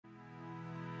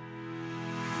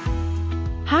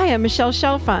Hi, I'm Michelle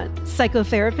Chalfant,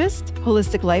 psychotherapist,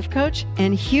 holistic life coach,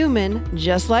 and human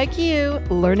just like you,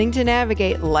 learning to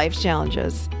navigate life's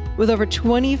challenges. With over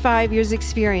 25 years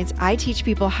experience, I teach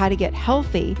people how to get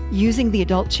healthy using the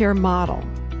adult chair model.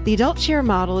 The adult chair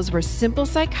model is where simple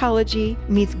psychology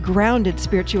meets grounded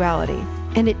spirituality,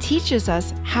 and it teaches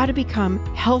us how to become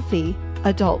healthy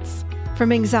adults.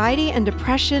 From anxiety and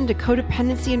depression to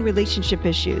codependency and relationship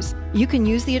issues, you can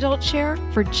use the adult chair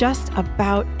for just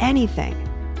about anything.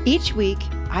 Each week,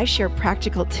 I share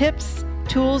practical tips,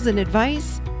 tools, and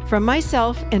advice from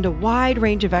myself and a wide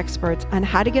range of experts on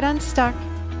how to get unstuck,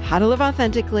 how to live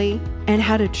authentically, and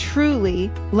how to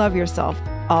truly love yourself,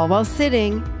 all while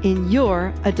sitting in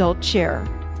your adult chair.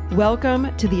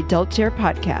 Welcome to the Adult Chair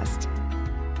Podcast.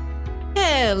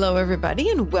 Hello, everybody,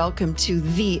 and welcome to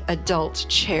the Adult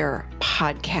Chair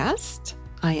Podcast.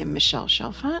 I am Michelle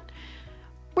Chalfant,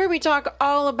 where we talk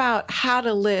all about how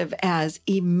to live as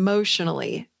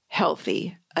emotionally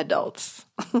healthy adults.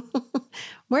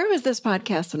 Where was this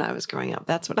podcast when I was growing up?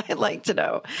 That's what I'd like to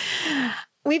know.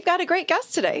 We've got a great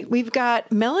guest today. We've got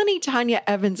Melanie Tonia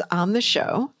Evans on the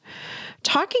show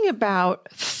talking about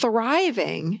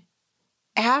thriving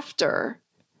after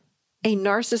a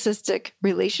narcissistic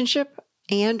relationship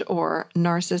and or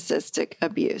narcissistic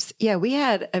abuse. Yeah, we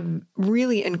had a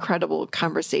really incredible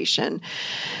conversation.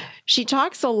 She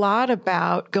talks a lot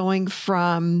about going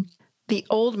from the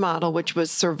old model, which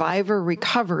was survivor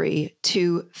recovery,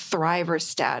 to thriver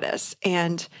status.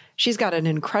 And she's got an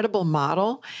incredible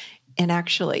model. And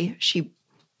actually, she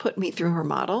put me through her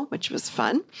model, which was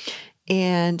fun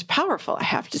and powerful, I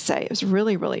have to say. It was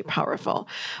really, really powerful.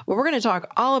 Well, we're going to talk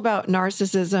all about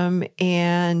narcissism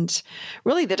and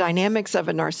really the dynamics of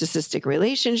a narcissistic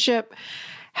relationship,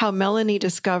 how Melanie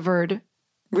discovered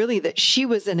really that she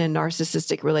was in a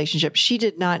narcissistic relationship. She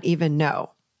did not even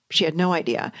know. She had no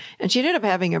idea. And she ended up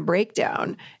having a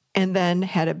breakdown and then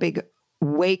had a big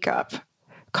wake up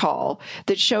call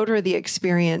that showed her the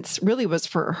experience really was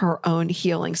for her own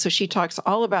healing. So she talks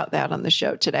all about that on the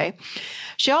show today.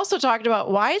 She also talked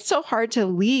about why it's so hard to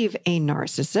leave a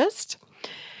narcissist,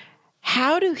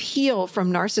 how to heal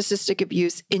from narcissistic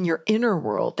abuse in your inner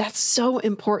world. That's so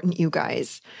important, you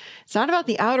guys. It's not about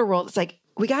the outer world. It's like,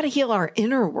 we got to heal our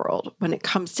inner world when it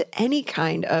comes to any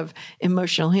kind of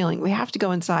emotional healing. We have to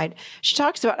go inside. She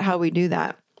talks about how we do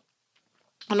that.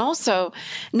 And also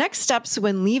next steps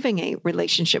when leaving a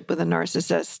relationship with a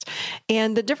narcissist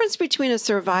and the difference between a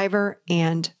survivor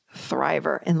and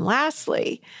thriver. And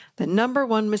lastly, the number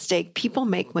one mistake people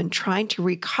make when trying to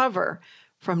recover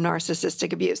from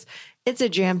narcissistic abuse. It's a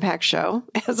jam-packed show,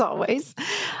 as always.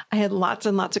 I had lots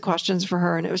and lots of questions for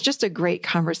her, and it was just a great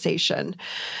conversation.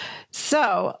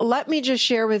 So let me just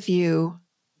share with you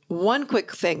one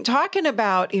quick thing. Talking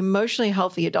about emotionally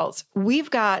healthy adults, we've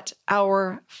got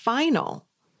our final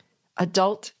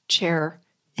Adult Chair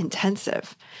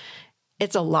Intensive.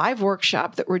 It's a live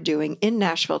workshop that we're doing in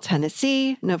Nashville,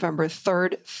 Tennessee, November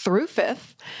 3rd through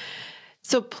 5th.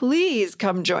 So please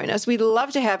come join us. We'd love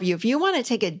to have you. If you want to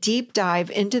take a deep dive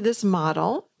into this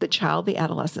model, the child, the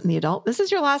adolescent, and the adult, this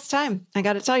is your last time. I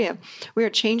got to tell you, we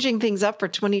are changing things up for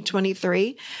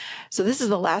 2023. So this is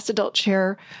the last Adult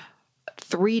Chair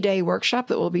 3-day workshop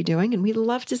that we'll be doing, and we'd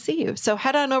love to see you. So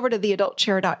head on over to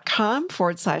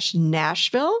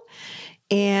theadultchair.com/Nashville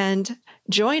and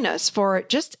join us for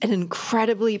just an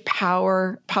incredibly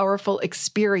powerful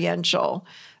experiential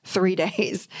 3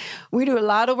 days. We do a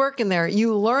lot of work in there.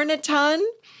 You learn a ton,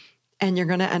 and you're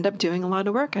going to end up doing a lot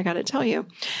of work, I got to tell you.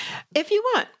 If you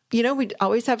want, we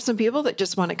always have some people that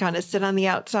just want to kind of sit on the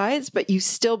outsides, but you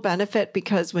still benefit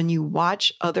because when you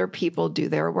watch other people do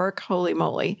their work, holy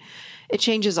moly, it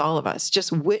changes all of us,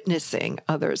 just witnessing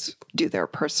others do their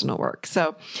personal work.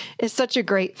 So it's such a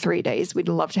great 3 days. We'd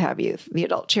love to have you.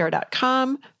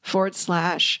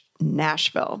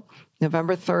 theadultchair.com/Nashville.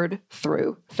 November 3rd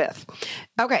through 5th.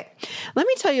 Okay, let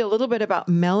me tell you a little bit about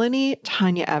Melanie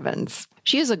Tonia Evans.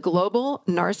 She is a global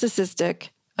narcissistic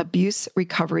abuse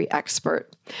recovery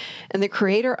expert and the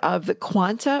creator of the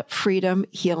Quanta Freedom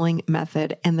Healing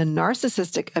Method and the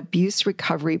Narcissistic Abuse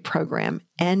Recovery Program,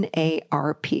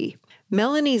 NARP.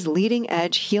 Melanie's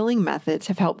leading-edge healing methods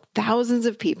have helped thousands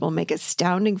of people make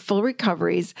astounding full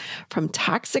recoveries from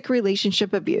toxic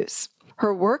relationship abuse.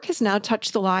 Her work has now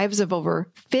touched the lives of over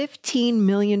 15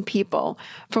 million people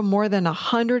from more than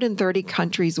 130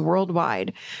 countries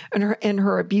worldwide, and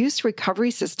her abuse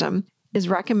recovery system is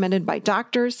recommended by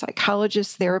doctors,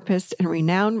 psychologists, therapists, and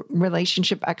renowned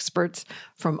relationship experts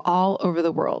from all over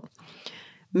the world.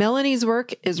 Melanie's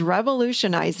work is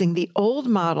revolutionizing the old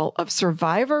model of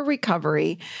survivor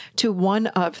recovery to one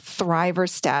of thriver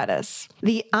status.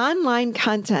 The online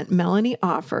content Melanie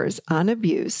offers on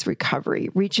abuse recovery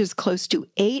reaches close to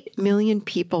 8 million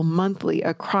people monthly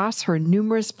across her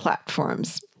numerous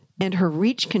platforms, and her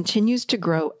reach continues to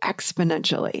grow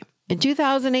exponentially. In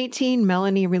 2018,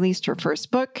 Melanie released her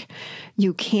first book,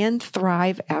 You Can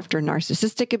Thrive After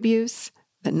Narcissistic Abuse,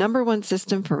 the #1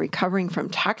 system for recovering from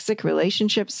toxic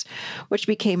relationships, which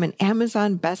became an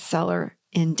Amazon bestseller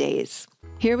in days.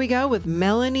 Here we go with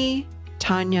Melanie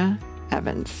Tonia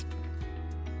Evans.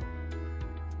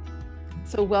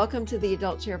 So welcome to the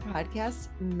Adult Chair Podcast,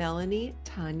 Melanie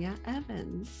Tonia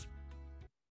Evans.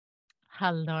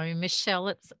 Hello, Michelle.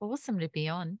 It's awesome to be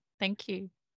on. Thank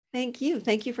you. Thank you.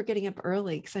 Thank you for getting up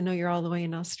early because I know you're all the way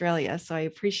in Australia. So I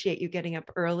appreciate you getting up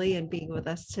early and being with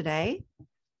us today.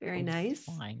 Very nice.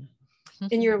 Fine.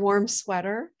 In your warm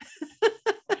sweater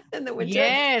in the winter.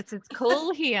 Yes, it's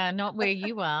cool here, not where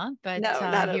you are, but No,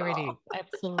 not here at it all. is.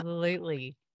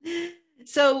 Absolutely.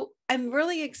 So I'm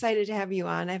really excited to have you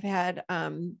on. I've had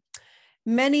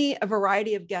a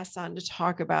variety of guests on to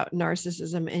talk about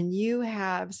narcissism, and you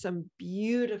have some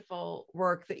beautiful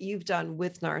work that you've done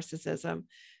with narcissism.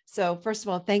 So first of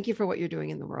all, thank you for what you're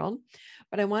doing in the world.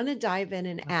 But I want to dive in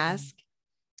and ask,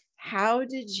 how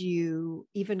did you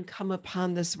even come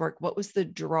upon this work? What was the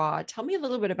draw? Tell me a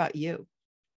little bit about you.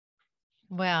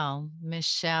 Well,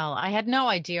 Michelle, I had no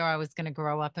idea I was going to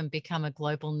grow up and become a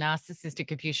global narcissistic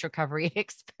abuse recovery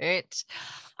expert.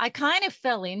 I kind of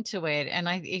fell into it, and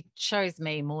it chose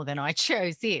me more than I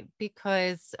chose it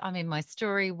because, my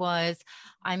story was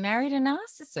I married a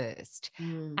narcissist.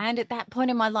 And at that point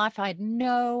in my life, I had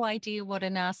no idea what a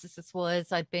narcissist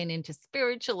was. I'd been into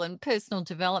spiritual and personal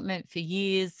development for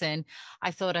years, and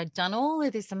I thought I'd done all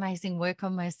of this amazing work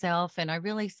on myself. And I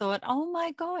really thought, oh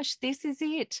my gosh, this is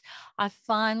it. I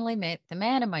finally met the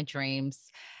man of my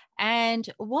dreams. And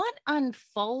what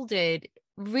unfolded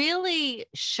really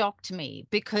shocked me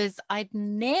because I'd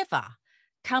never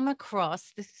come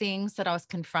across the things that I was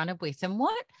confronted with. And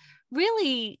what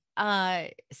really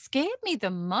scared me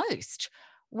the most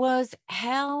was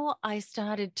how I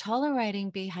started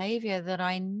tolerating behavior that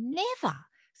I never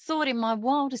thought in my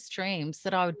wildest dreams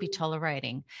that I would be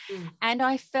tolerating. And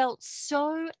I felt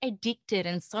so addicted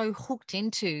and so hooked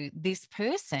into this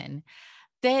person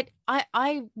that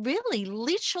I really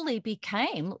literally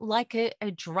became like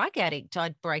a drug addict.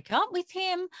 I'd break up with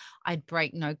him. I'd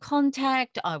break no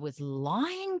contact. I was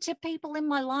lying to people in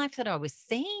my life that I was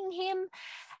seeing him.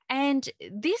 And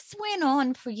this went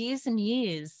on for years and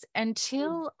years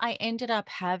until I ended up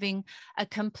having a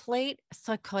complete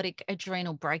psychotic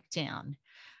adrenal breakdown,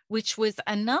 which was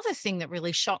another thing that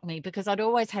really shocked me because I'd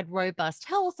always had robust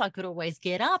health. I could always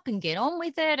get up and get on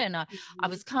with it. And I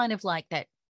was kind of like that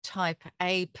type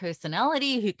A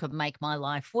personality who could make my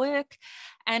life work.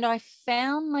 And I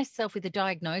found myself with a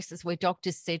diagnosis where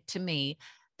doctors said to me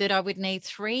that I would need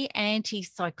 3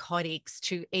 antipsychotics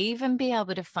to even be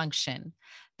able to function,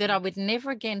 that I would never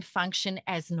again function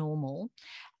as normal.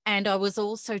 And I was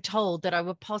also told that I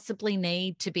would possibly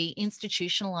need to be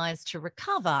institutionalized to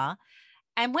recover.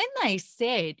 And when they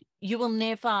said, you will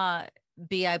never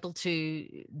be able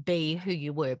to be who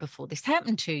you were before this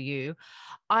happened to you,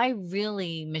 I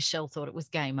really, Michelle, thought it was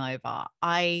game over.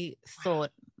 I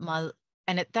thought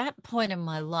and at that point in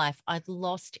my life, I'd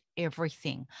lost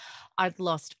everything. I'd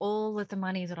lost all of the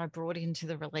money that I brought into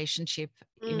the relationship.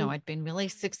 I'd been really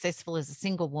successful as a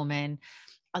single woman.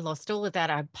 I lost all of that.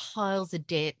 I had piles of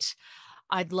debt.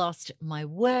 I'd lost my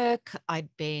work. I'd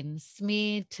been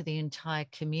smeared to the entire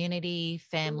community.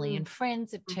 Family and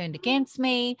friends had turned against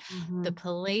me. The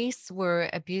police were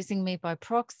abusing me by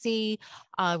proxy.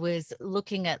 I was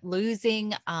looking at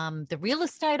losing the real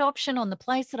estate option on the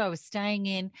place that I was staying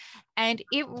in. And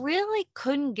it really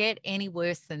couldn't get any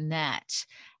worse than that.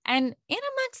 And in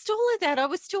amongst all of that, I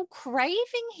was still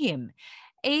craving him,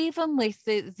 even with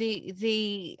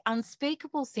the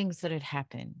unspeakable things that had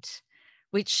happened,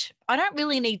 which I don't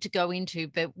really need to go into,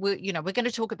 but we're going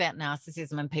to talk about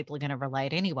narcissism and people are going to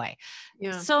relate anyway.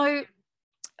 Yeah. So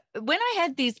when I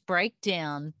had this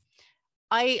breakdown,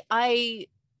 I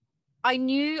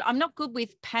knew I'm not good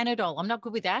with Panadol. I'm not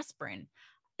good with aspirin.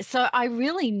 So I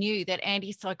really knew that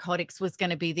antipsychotics was going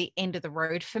to be the end of the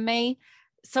road for me.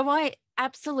 So I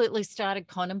absolutely started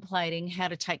contemplating how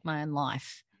to take my own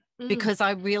life, because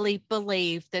I really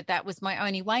believed that that was my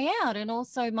only way out. And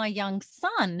also my young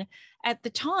son at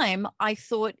the time, I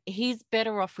thought he's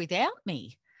better off without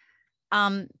me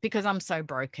because I'm so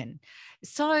broken.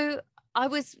 So I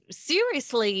was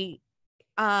seriously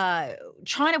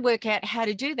trying to work out how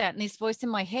to do that. And this voice in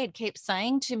my head kept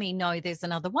saying to me, no, there's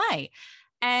another way.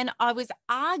 And I was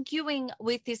arguing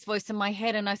with this voice in my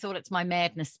head, and I thought it's my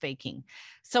madness speaking.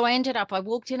 So I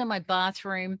walked into my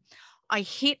bathroom, I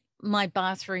hit my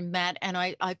bathroom mat, and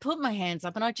I put my hands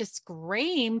up and I just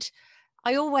screamed.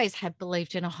 I always had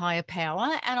believed in a higher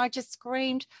power, and I just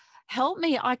screamed, help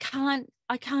me. I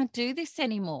can't do this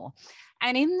anymore.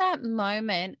 And in that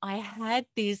moment, I had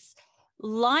this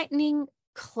lightning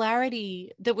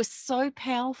clarity that was so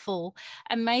powerful.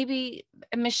 And maybe,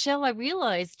 Michelle, I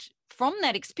realized from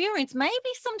that experience, maybe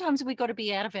sometimes we got to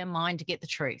be out of our mind to get the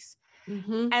truth.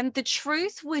 Mm-hmm. And the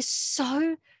truth was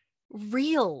so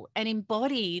real and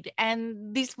embodied.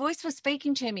 And this voice was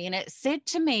speaking to me, and it said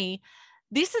to me,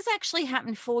 this has actually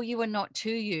happened for you and not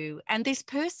to you. And this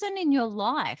person in your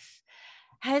life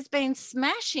has been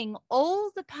smashing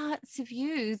all the parts of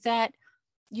you that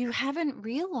you haven't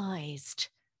realized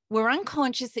were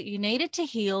unconscious, that you needed to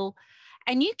heal.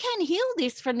 And you can heal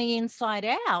this from the inside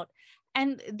out.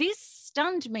 And this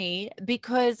stunned me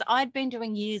because I'd been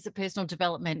doing years of personal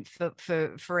development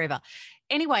for forever.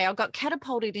 Anyway, I got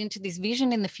catapulted into this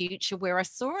vision in the future where I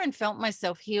saw and felt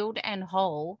myself healed and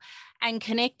whole and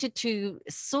connected to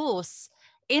source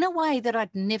in a way that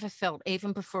I'd never felt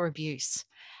even before abuse.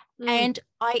 And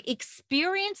I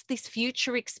experienced this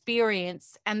future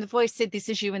experience, and the voice said, this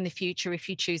is you in the future if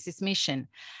you choose this mission.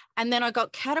 And then I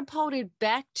got catapulted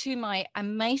back to my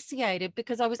emaciated,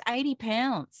 because I was 80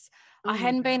 pounds. I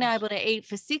hadn't been able to eat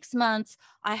for 6 months.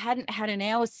 I hadn't had an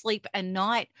hour's sleep a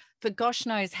night for gosh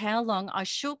knows how long. I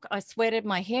shook, I sweated,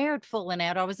 my hair had fallen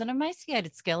out. I was an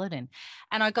emaciated skeleton.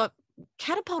 And I got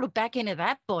catapulted back into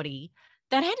that body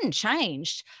that hadn't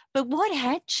changed. But what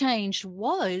had changed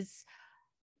was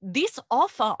this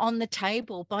offer on the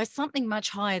table by something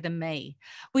much higher than me,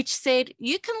 which said,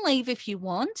 you can leave if you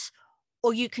want,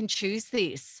 or you can choose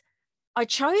this. I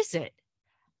chose it.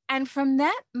 And from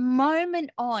that moment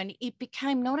on, it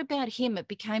became not about him, it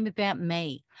became about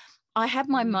me. I had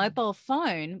my mobile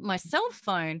phone, my cell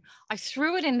phone, I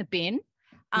threw it in the bin.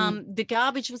 The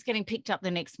garbage was getting picked up the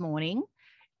next morning.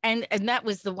 And that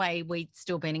was the way we'd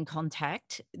still been in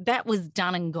contact. That was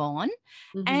done and gone.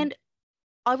 Mm-hmm. And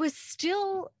I was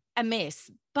still a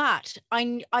mess, but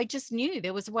I just knew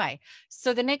there was a way.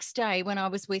 So the next day when I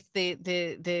was with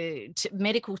the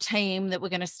medical team that were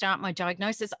going to start my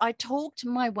diagnosis, I talked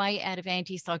my way out of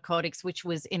antipsychotics, which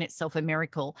was in itself a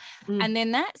miracle. And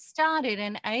then that started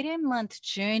an 18-month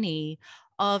journey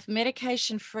of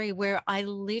medication-free where I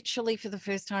literally for the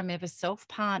first time ever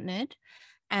self-partnered,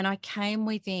 and I came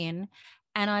within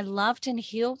and I loved and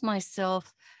healed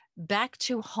myself back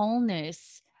to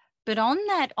wholeness. But on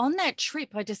that trip,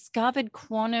 I discovered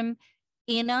quantum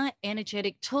inner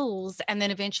energetic tools, and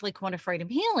then eventually quantum freedom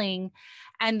healing.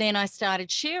 And then I started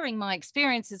sharing my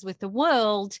experiences with the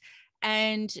world.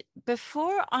 And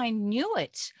before I knew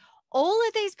it, all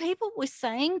of these people were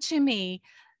saying to me,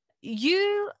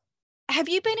 have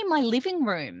you been in my living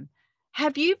room?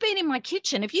 Have you been in my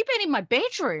kitchen? Have you been in my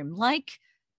bedroom?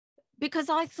 Because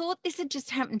I thought this had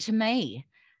just happened to me.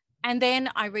 And then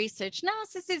I researched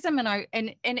narcissism,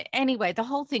 and anyway, the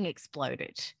whole thing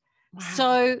exploded. Wow.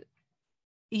 So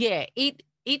yeah, it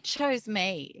chose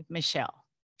me, Michelle.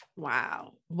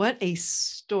 Wow. What a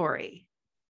story.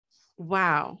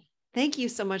 Wow. Thank you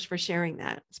so much for sharing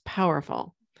that. It's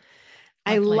powerful.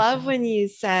 My pleasure. Love when you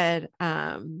said,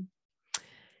 I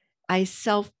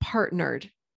self-partnered.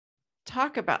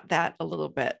 Talk about that a little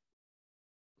bit.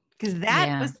 Because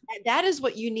that is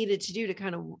what you needed to do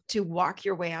to walk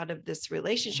your way out of this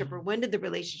relationship. Or when did the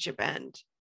relationship end?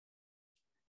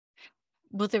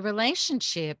 Well, the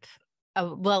relationship,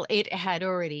 it had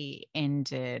already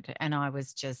ended, and I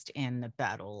was just in the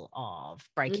battle of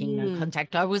breaking no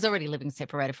contact. I was already living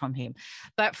separated from him.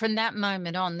 But from that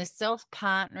moment on, the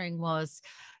self-partnering was,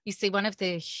 you see, one of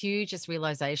the hugest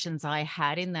realizations I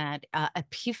had in that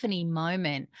epiphany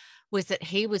moment was that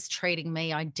he was treating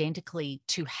me identically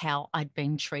to how I'd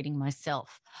been treating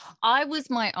myself. I was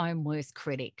my own worst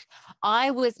critic.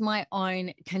 I was my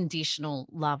own conditional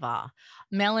lover.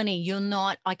 Melanie,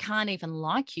 I can't even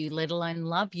like you, let alone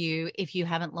love you, if you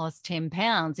haven't lost 10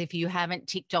 pounds, if you haven't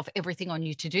ticked off everything on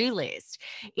your to-do list,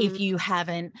 if you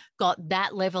haven't got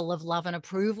that level of love and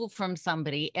approval from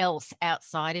somebody else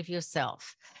outside of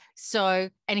yourself. So,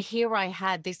 and here I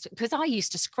had this, because I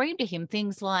used to scream to him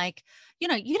things like, you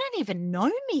don't even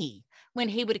know me, when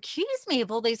he would accuse me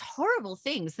of all these horrible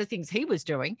things, the things he was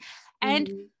doing. And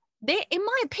there, in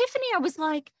my epiphany, I was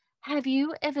like, Have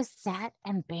you ever sat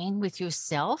and been with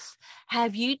yourself?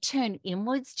 Have you turned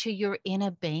inwards to your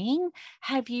inner being?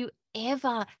 Have you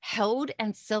ever held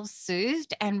and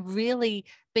self-soothed and really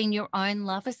been your own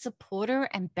lover, supporter,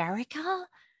 and barrier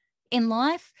in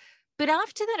life? But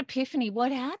after that epiphany,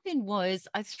 what happened was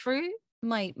I threw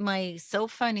my cell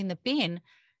phone in the bin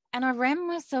and I ran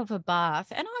myself a bath,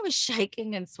 and I was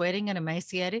shaking and sweating and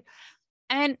emaciated.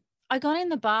 And I got in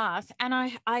the bath and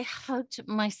I hugged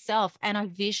myself and I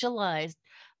visualized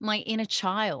my inner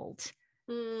child,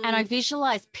 and I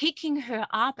visualized picking her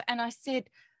up. And I said,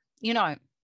 you know,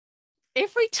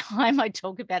 every time I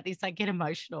talk about this, I get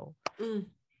emotional,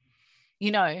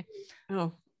 you know,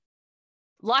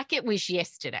 like it was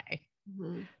yesterday,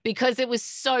 because it was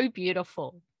so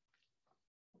beautiful.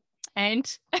 And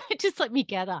just let me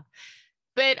gather.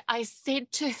 But I said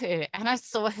to her, and I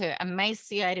saw her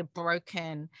emaciated,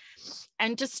 broken,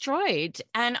 and destroyed.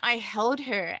 And I held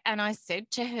her and I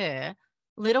said to her,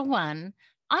 little one,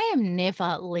 I am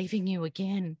never leaving you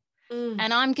again.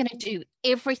 And I'm going to do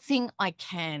everything I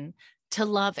can to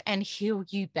love and heal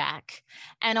you back.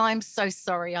 And I'm so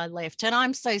sorry I left. And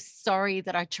I'm so sorry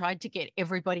that I tried to get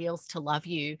everybody else to love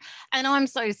you. And I'm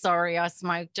so sorry I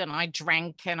smoked and I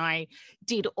drank and I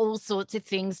did all sorts of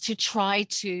things to try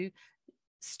to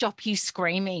stop you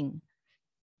screaming.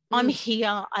 I'm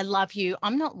here. I love you.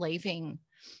 I'm not leaving.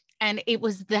 And it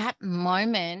was that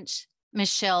moment,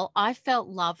 Michelle, I felt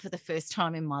love for the first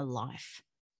time in my life.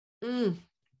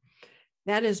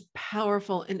 That is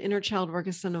powerful. And inner child work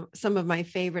is some of my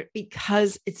favorite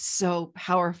because it's so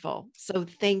powerful. So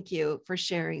thank you for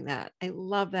sharing that. I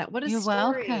love that. What a You're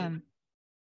story. welcome.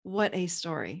 What a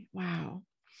story. Wow.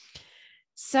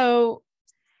 So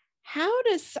how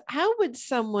would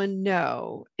someone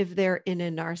know if they're in a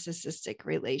narcissistic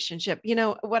relationship? You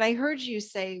know, what I heard you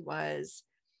say was,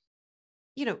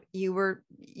 you know, you were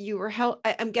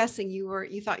I'm guessing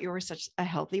you thought you were such a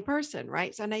healthy person,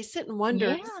 right? So, and I sit and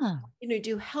wonder, you know,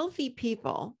 do healthy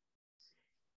people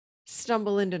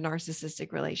stumble into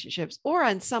narcissistic relationships, or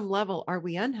on some level, are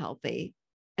we unhealthy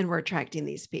and we're attracting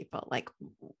these people? Like,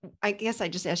 I guess I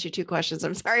just asked you two questions.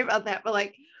 I'm sorry about that, but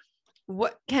like,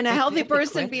 what can a healthy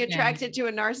person be attracted to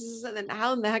a narcissist? And then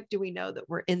how in the heck do we know that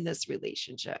we're in this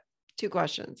relationship? Two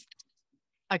questions.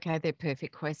 Okay, they're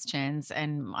perfect questions.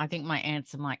 And I think my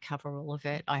answer might cover all of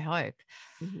it, I hope.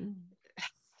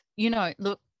 You know,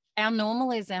 look, our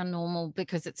normal is our normal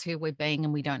because it's who we're being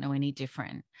and we don't know any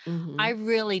different. I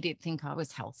really did think I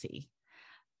was healthy.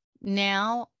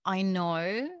 Now I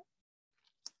know,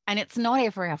 and it's not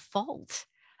ever our fault.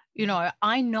 You know,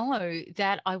 I know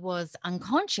that I was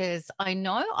unconscious. I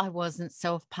know I wasn't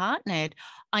self-partnered.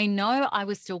 I know I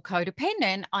was still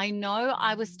codependent. I know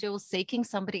I was still seeking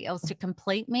somebody else to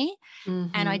complete me.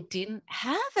 And I didn't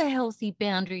have a healthy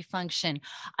boundary function.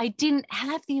 I didn't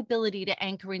have the ability to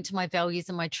anchor into my values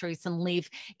and my truths and live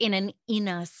in an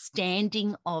inner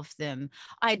standing of them.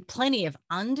 I had plenty of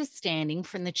understanding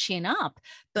from the chin up,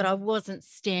 but I wasn't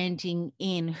standing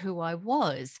in who I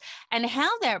was. And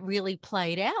how that really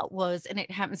played out was, and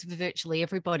it happens for virtually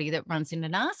everybody that runs into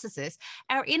narcissists,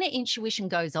 our inner intuition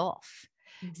goes off.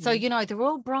 So, you know, they're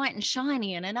all bright and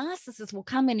shiny, and a narcissist will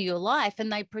come into your life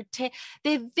and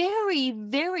they're very,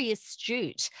 very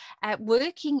astute at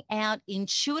working out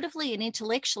intuitively and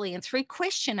intellectually and through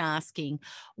question asking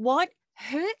what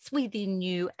hurts within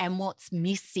you and what's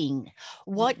missing,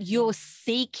 what you're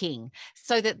seeking,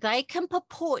 so that they can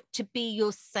purport to be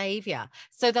your savior.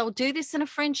 So they'll do this in a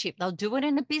friendship. They'll do it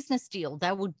in a business deal.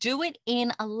 They will do it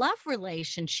in a love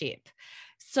relationship.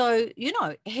 So, you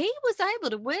know, he was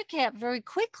able to work out very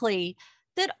quickly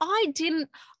that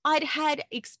I'd had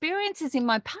experiences in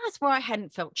my past where I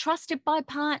hadn't felt trusted by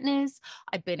partners.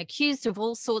 I'd been accused of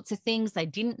all sorts of things. They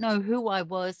didn't know who I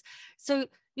was. So,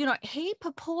 you know, he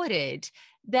purported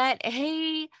that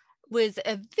he was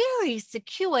a very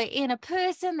secure inner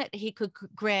person, that he could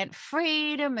grant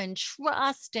freedom and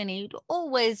trust, and he'd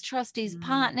always trust his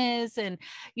partners. And,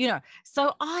 you know,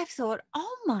 so I thought,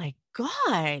 oh my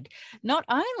God, not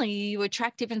only are you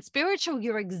attractive and spiritual,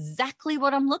 you're exactly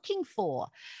what I'm looking for.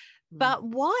 But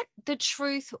what the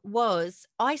truth was,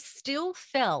 I still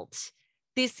felt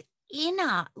this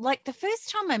inner, like the first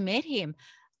time I met him,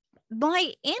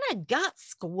 my inner gut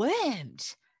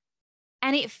squirmed.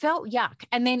 And it felt yuck.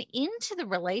 And then into the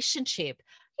relationship,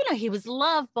 you know, he was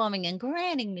love bombing and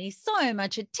granting me so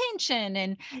much attention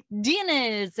and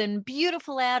dinners and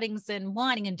beautiful outings and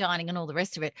wining and dining and all the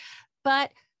rest of it. But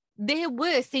there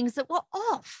were things that were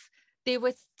off. There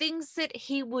were things that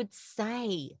he would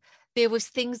say. There was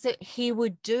things that he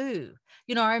would do.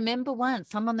 You know, I remember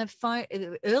once I'm on the phone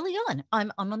early on.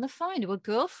 I'm on the phone to a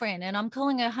girlfriend and I'm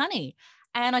calling her honey.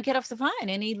 And I get off the phone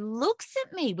and he looks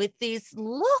at me with this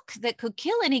look that could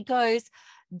kill. And he goes,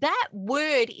 that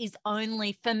word is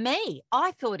only for me.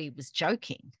 I thought he was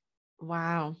joking.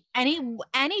 Wow. And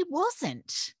he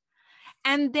wasn't.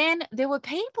 And then there were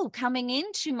people coming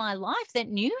into my life that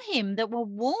knew him that were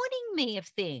warning me of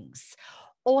things.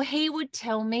 Or he would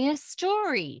tell me a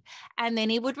story and then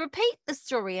he would repeat the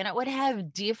story and it would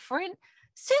have different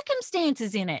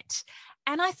circumstances in it.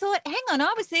 And I thought, hang on,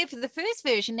 I was there for the first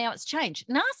version. Now it's changed.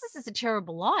 Narcissists are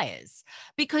terrible liars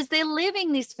because they're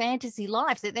living this fantasy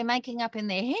life that they're making up in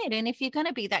their head. And if you're going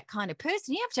to be that kind of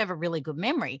person, you have to have a really good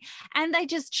memory. And they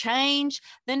just change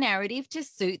the narrative to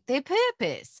suit their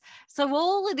purpose. So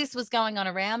all of this was going on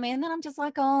around me. And then I'm just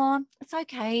like, oh, it's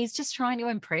okay. He's just trying to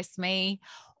impress me.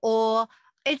 Or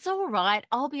it's all right.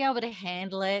 I'll be able to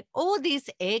handle it. Or this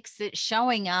ex that's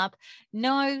showing up.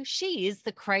 No, she is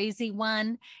the crazy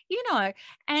one,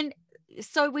 and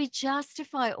so we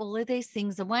justify all of these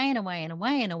things away and away and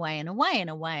away and away and away and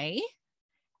away.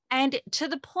 And to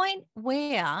the point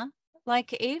where,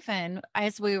 like, even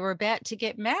as we were about to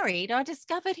get married, I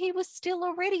discovered he was still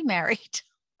already married.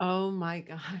 Oh my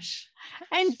gosh.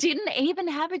 And didn't even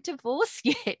have a divorce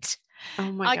yet.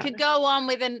 Oh my I gosh. could go on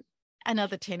with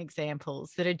another 10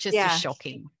 examples that are just as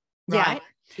shocking, right?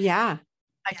 Yeah.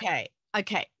 Okay.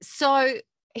 So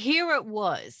here it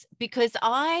was, because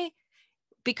I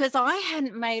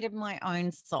hadn't made of my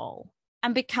own soul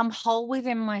and become whole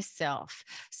within myself.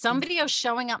 Somebody else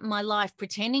showing up in my life,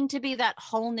 pretending to be that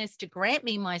wholeness to grant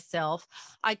me myself.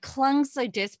 I clung so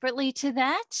desperately to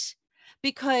that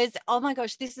because, oh my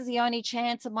gosh, this is the only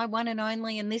chance of my one and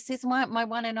only, and this is my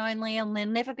one and only, and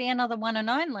there'll never be another one and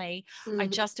only. I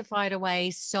justified away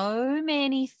so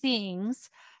many things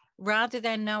rather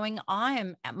than knowing I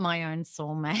am my own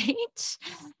soulmate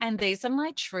and these are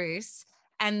my truths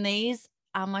and these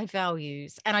are my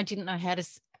values. And I didn't know how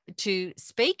to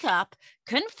speak up,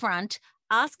 confront,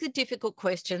 ask the difficult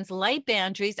questions, lay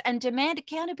boundaries, and demand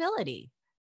accountability,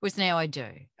 which now I do.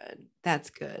 Good. That's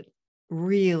good.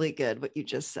 Really good what you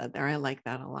just said there. I like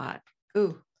that a lot.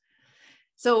 Ooh.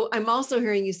 So I'm also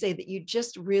hearing you say that you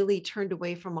just really turned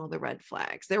away from all the red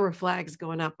flags. There were flags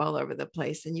going up all over the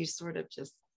place and you sort of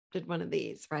just did one of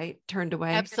these, right? Turned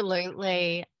away.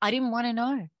 Absolutely. I didn't want to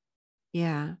know.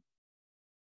 Yeah.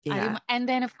 Yeah. And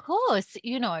then, of course,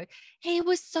 he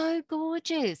was so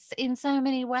gorgeous in so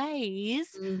many ways,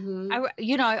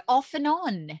 off and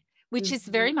on, which is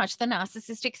very much the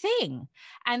narcissistic thing.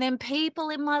 And then people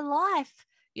in my life,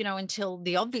 until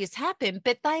the obvious happened,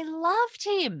 but they loved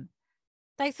him.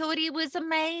 They thought he was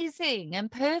amazing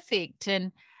and perfect.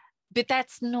 But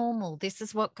that's normal. This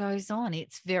is what goes on.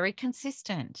 It's very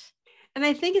consistent. And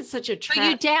I think it's such a trap. But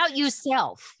you doubt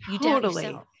yourself.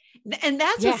 Totally. And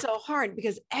that's what's so hard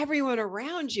because everyone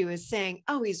around you is saying,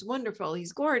 oh, he's wonderful.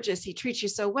 He's gorgeous. He treats you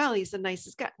so well. He's the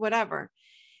nicest guy, whatever.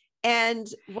 And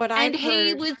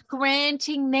he was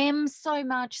granting them so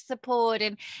much support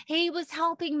and he was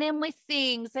helping them with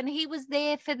things and he was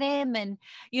there for them. And,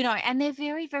 and they're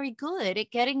very, very good at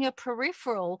getting a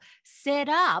peripheral set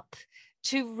up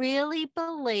to really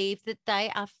believe that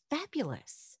they are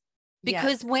fabulous.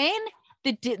 Because when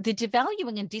the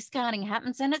devaluing and discarding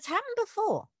happens, and it's happened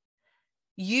before,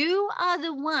 you are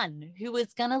the one who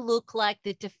is going to look like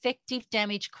the defective,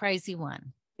 damaged, crazy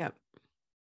one.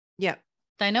 Yep.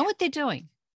 They know what they're doing.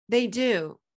 They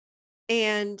do.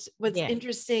 And what's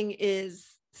interesting is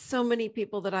so many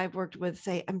people that I've worked with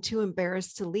say, I'm too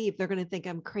embarrassed to leave. They're going to think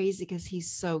I'm crazy because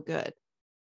he's so good.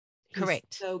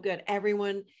 Correct. So good.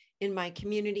 Everyone in my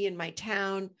community, in my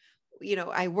town,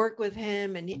 I work with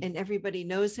him and everybody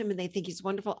knows him and they think he's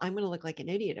wonderful. I'm going to look like an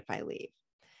idiot if I leave.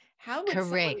 How would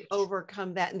someone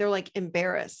overcome that? And they're like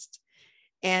embarrassed.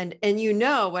 And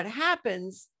what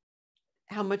happens,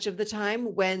 how much of the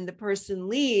time when the person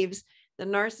leaves, the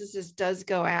narcissist does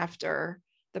go after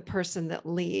the person that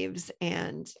leaves.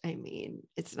 And I mean,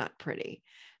 it's not pretty.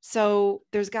 So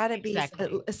there's got to be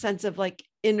a sense of like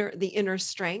the inner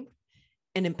strength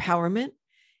and empowerment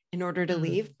in order to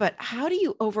leave. But how do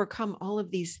you overcome all of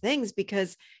these things?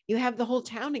 Because you have the whole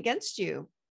town against you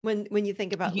when you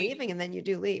think about leaving and then you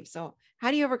do leave. So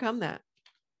how do you overcome that?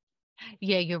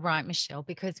 Yeah, you're right, Michelle,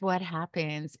 because what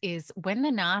happens is when the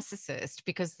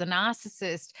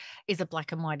narcissist is a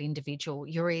black and white individual,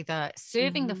 you're either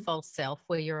serving the false self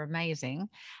where you're amazing.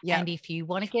 And if you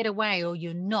want to get away or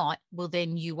you're not, well,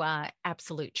 then you are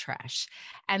absolute trash.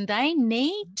 And they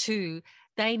need to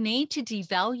They need to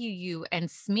devalue you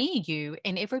and smear you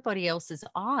in everybody else's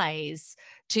eyes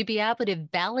to be able to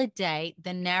validate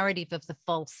the narrative of the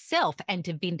false self and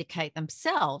to vindicate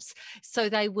themselves. So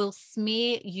they will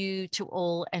smear you to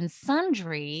all and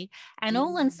sundry, and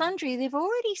all and sundry they've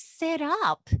already set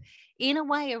up in a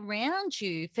way around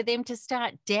you for them to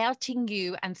start doubting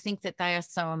you and think that they are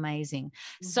so amazing.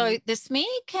 So the smear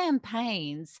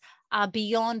campaigns are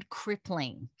beyond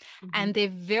crippling, and they're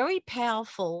very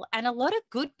powerful, and a lot of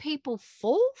good people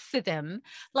fall for them.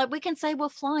 Like we can say we're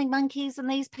flying monkeys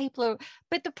and these people are,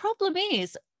 but the problem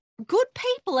is good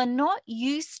people are not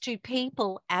used to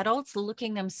people, adults,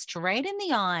 looking them straight in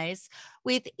the eyes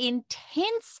with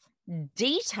intense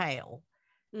detail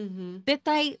that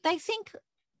they think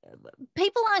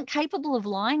people aren't capable of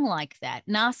lying like that.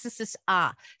 Narcissists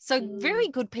are. So very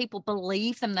good people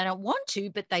believe them. They don't want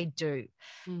to, but they do.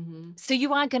 So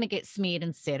you are going to get smeared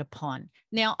and set upon.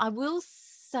 Now, I will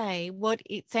say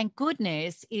thank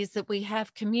goodness, is that we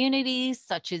have communities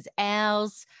such as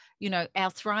ours, you know, our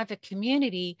Thriver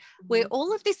community, where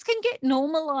all of this can get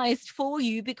normalized for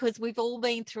you because we've all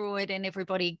been through it, and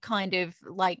everybody kind of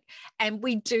like, and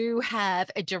we do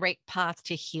have a direct path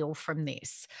to heal from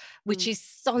this, which is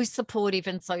so supportive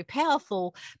and so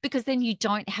powerful, because then you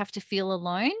don't have to feel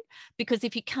alone. Because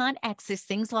if you can't access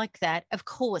things like that, of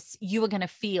course, you are going to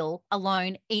feel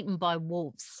alone, eaten by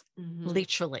wolves,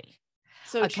 literally.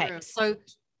 So okay, true. so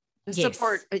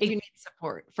support, you need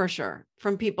support for sure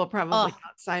from people probably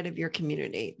outside of your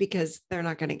community, because they're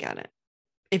not going to get it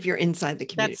if you're inside the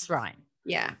community. That's right.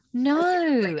 Yeah.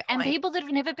 No. And people that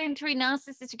have never been through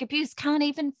narcissistic abuse can't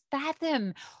even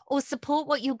fathom or support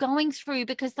what you're going through,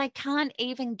 because they can't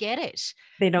even get it.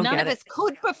 They don't None get of it. us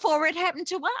could before it happened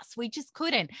to us. We just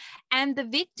couldn't. And the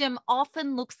victim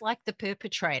often looks like the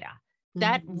perpetrator.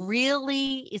 That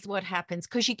really is what happens,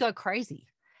 because you go crazy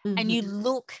and you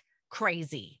look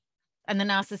crazy. And the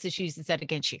narcissist uses that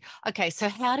against you. Okay, so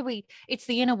how do we, it's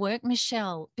the inner work,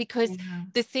 Michelle, because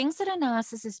the things that a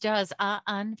narcissist does are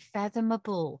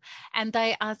unfathomable, and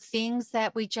they are things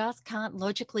that we just can't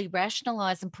logically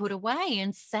rationalize and put away.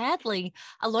 And sadly,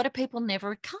 a lot of people never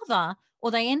recover,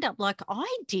 or they end up like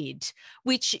I did,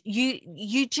 which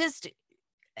you just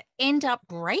end up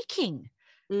breaking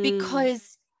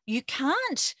because you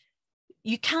can't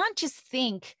just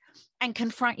think and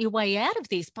confront your way out of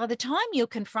this. By the time you're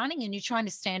confronting and you're trying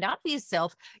to stand up for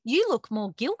yourself, you look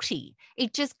more guilty.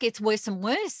 It just gets worse and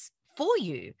worse for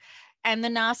you. And the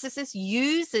narcissist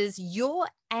uses your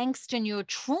angst and your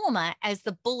trauma as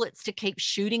the bullets to keep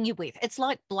shooting you with. It's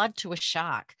like blood to a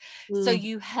shark. So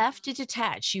you have to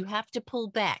detach. You have to pull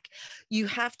back. You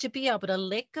have to be able to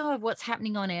let go of what's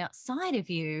happening on outside of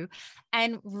you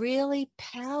and really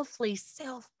powerfully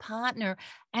self-partner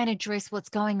and address what's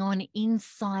going on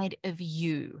inside of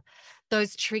you,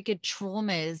 those triggered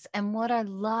traumas. And what I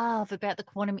love about the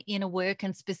quantum inner work,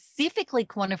 and specifically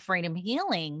quantum freedom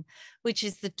healing, which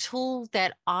is the tool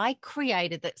that I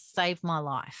created that saved my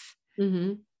life,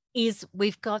 is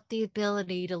we've got the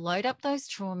ability to load up those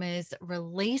traumas,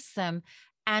 release them,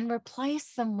 and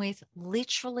replace them with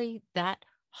literally that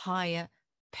higher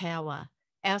power,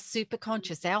 our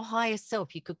superconscious, our higher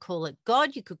self. You could call it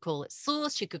God, you could call it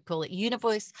source, you could call it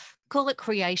universe, call it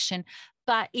creation,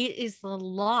 but it is the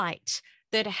light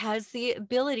that has the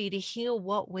ability to heal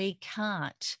what we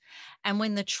can't. And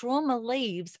when the trauma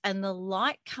leaves and the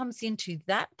light comes into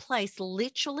that place,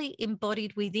 literally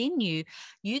embodied within you,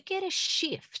 you get a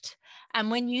shift.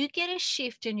 And when you get a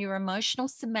shift in your emotional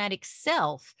somatic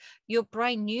self, your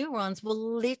brain neurons will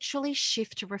literally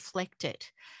shift to reflect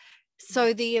it.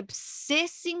 So the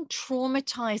obsessing,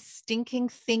 traumatized, stinking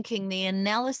thinking, the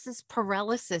analysis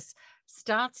paralysis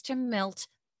starts to melt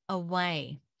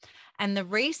away. And the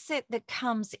reset that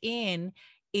comes in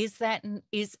is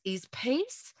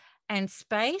peace and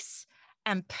space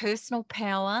and personal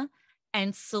power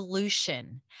and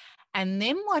solution. And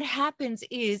then what happens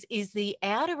is the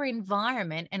outer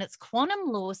environment, and it's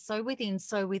quantum law, so within,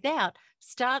 so without,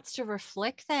 starts to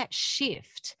reflect that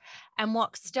shift. And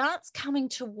what starts coming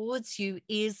towards you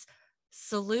is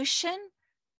solution,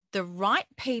 the right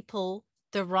people,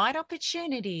 the right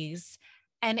opportunities,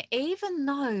 and even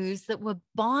those that were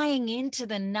buying into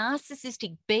the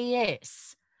narcissistic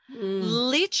BS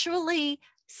literally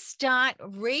start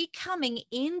re-coming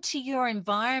into your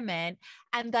environment,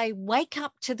 and they wake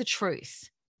up to the truth.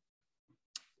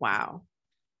 Wow.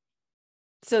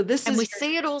 So this and is we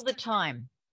see it all the time.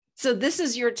 So this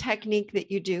is your technique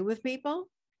that you do with people?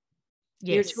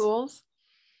 Yes. Your tools?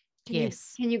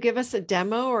 Yes. Can you give us a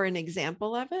demo or an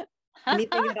example of it?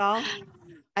 Anything at all?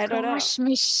 I don't know. Gosh,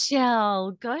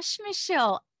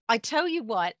 Michelle. I tell you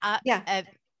what.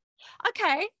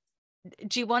 Okay.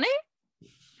 Do you want to?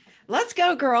 Let's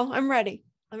go, girl. I'm ready.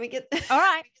 Let me get. All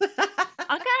right.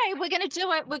 Okay, we're going to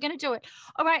do it. We're going to do it.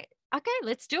 All right. Okay,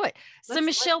 let's do it. So,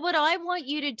 Michelle, what I want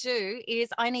you to do is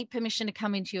I need permission to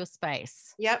come into your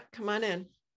space. Yep. Come on in.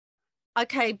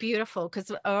 Okay, beautiful.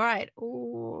 Because, all right.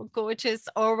 Oh, gorgeous.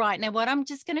 All right. Now, what I'm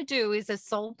just going to do is a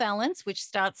soul balance, which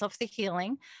starts off the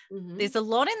healing. Mm-hmm. There's a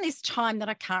lot in this time that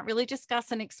I can't really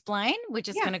discuss and explain. We're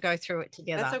just going to go through it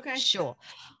together. That's okay. Sure.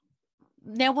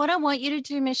 Now, what I want you to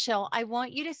do, Michelle, I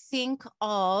want you to think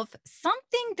of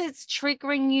something that's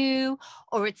triggering you,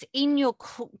 or it's in your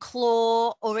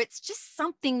claw, or it's just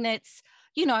something that's,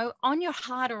 on your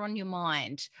heart or on your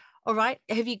mind. All right.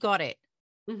 Have you got it?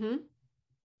 Mm-hmm.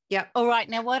 Yep. All right.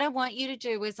 Now, what I want you to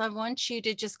do is I want you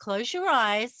to just close your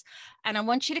eyes, and I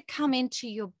want you to come into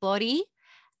your body,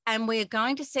 and we're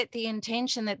going to set the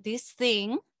intention that this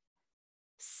thing,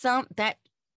 that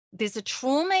there's a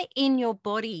trauma in your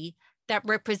body that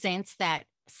represents that.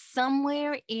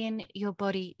 Somewhere in your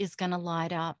body is going to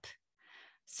light up.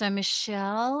 So,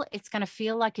 Michelle, it's going to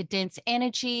feel like a dense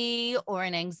energy or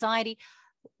an anxiety.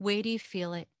 Where do you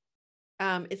feel it?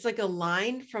 It's like a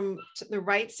line from the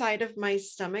right side of my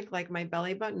stomach, like my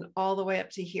belly button, all the way up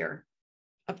to here,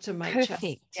 up to my chest.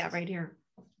 Yeah, right here.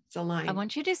 It's a line. I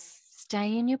want you to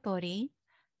stay in your body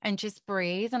and just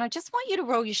breathe. And I just want you to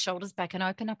roll your shoulders back and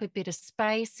open up a bit of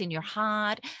space in your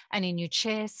heart and in your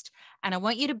chest. And I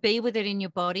want you to be with it in your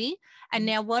body. And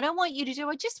now what I want you to do,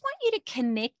 I just want you to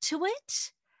connect to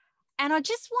it. And I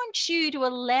just want you to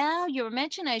allow your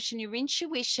imagination, your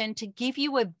intuition to give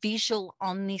you a visual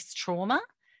on this trauma.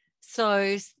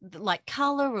 So like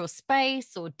color or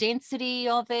space or density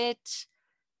of it.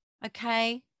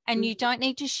 Okay. And you don't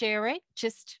need to share it.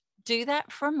 Just do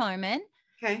that for a moment.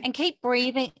 Okay. And keep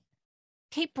breathing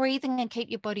and keep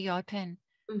your body open.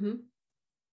 Mm-hmm.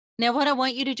 Now, what I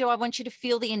want you to do, I want you to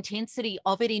feel the intensity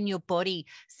of it in your body.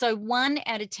 So 1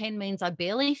 out of 10 means I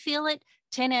barely feel it.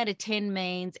 10 out of 10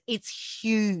 means it's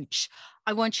huge.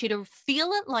 I want you to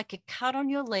feel it like a cut on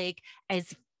your leg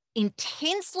as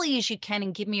intensely as you can,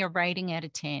 and give me a rating out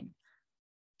of 10.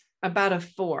 About a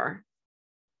 4.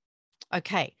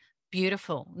 Okay,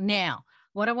 beautiful. Now,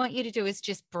 what I want you to do is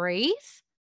just breathe.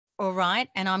 All right.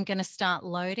 And I'm going to start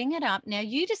loading it up. Now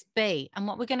you just be. And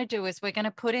what we're going to do is we're going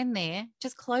to put in there,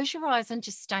 just close your eyes and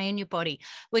just stay in your body.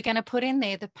 We're going to put in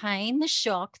there the pain, the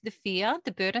shock, the fear,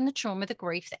 the burden, the trauma, the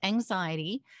grief, the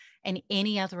anxiety, and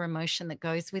any other emotion that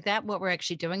goes with that. What we're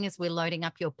actually doing is we're loading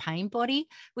up your pain body,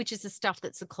 which is the stuff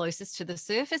that's the closest to the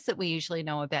surface that we usually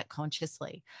know about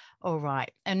consciously. All right.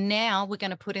 And now we're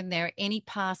going to put in there any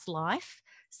past life,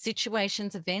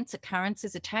 situations, events,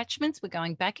 occurrences, attachments. We're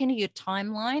going back into your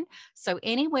timeline. So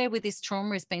anywhere where this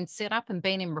trauma has been set up and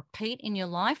been in repeat in your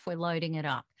life, we're loading it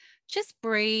up. Just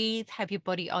breathe, have your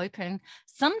body open.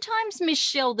 Sometimes,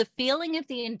 Michelle, the feeling of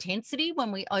the intensity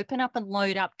when we open up and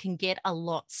load up can get a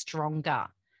lot stronger.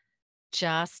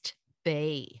 Just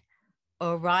be.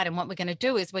 All right. And what we're going to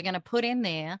do is we're going to put in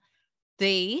there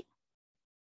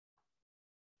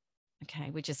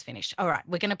okay, we just finished. All right,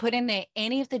 we're going to put in there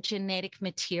any of the genetic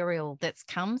material that's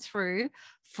come through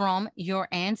from your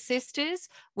ancestors,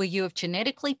 where you have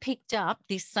genetically picked up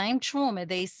this same trauma,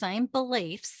 these same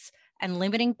beliefs and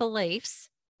limiting beliefs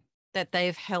that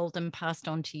they've held and passed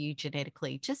on to you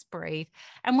genetically. Just breathe.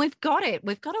 And we've got it.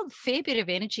 We've got a fair bit of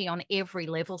energy on every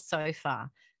level so far.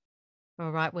 All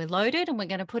right, we're loaded, and we're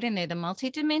going to put in there the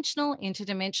multidimensional,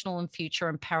 interdimensional, and future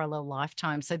and parallel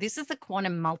lifetime. So this is the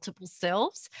quantum multiple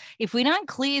selves. If we don't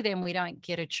clear them, we don't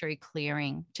get a true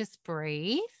clearing. Just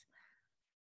breathe.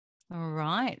 All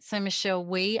right. So, Michelle,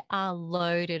 we are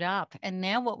loaded up. And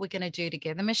now what we're going to do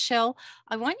together, Michelle,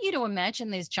 I want you to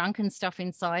imagine there's junk and stuff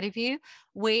inside of you.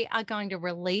 We are going to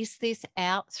release this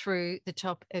out through the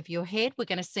top of your head. We're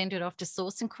going to send it off to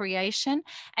source and creation.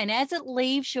 And as it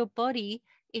leaves your body,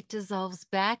 it dissolves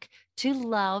back to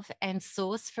love and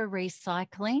source for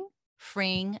recycling,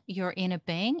 freeing your inner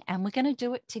being. And we're going to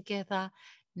do it together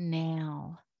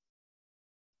now.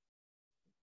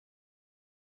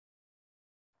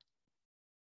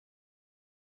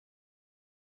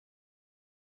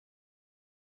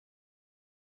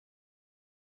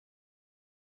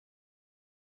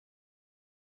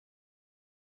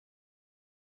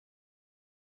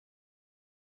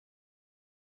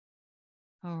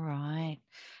 All right.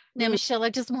 Now, Michelle,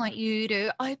 I just want you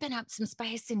to open up some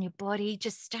space in your body.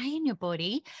 Just stay in your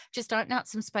body. Just open up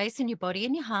some space in your body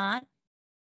and your heart.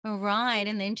 All right.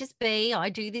 And then just be, I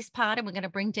do this part, and we're going to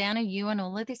bring down a you and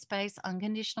all of this space,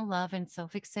 unconditional love and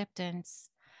self-acceptance.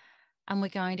 And we're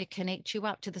going to connect you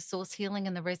up to the source healing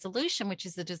and the resolution, which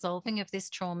is the dissolving of this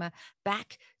trauma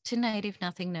back to native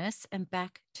nothingness and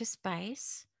back to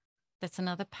space. That's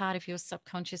another part of your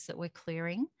subconscious that we're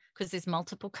clearing, because there's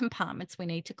multiple compartments we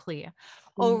need to clear.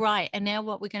 All right. And now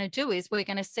what we're going to do is we're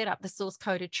going to set up the source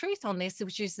coded truth on this,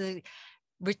 which is the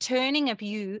returning of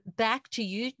you back to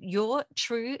you, your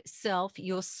true self,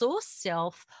 your source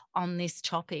self on this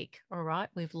topic. All right.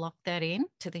 We've locked that in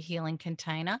to the healing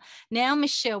container. Now,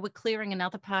 Michelle, we're clearing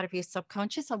another part of your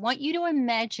subconscious. I want you to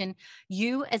imagine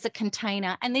you as a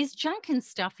container, and there's junk and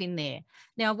stuff in there.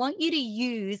 Now, I want you to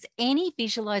use any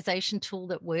visualization tool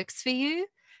that works for you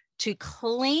to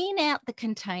clean out the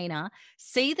container,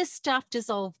 see the stuff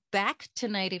dissolve back to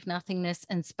native nothingness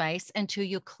and space until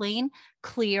you're clean,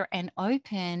 clear, and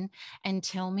open, and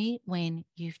tell me when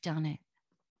you've done it.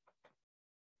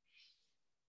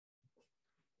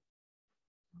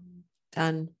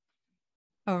 Done.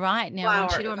 All right. Now I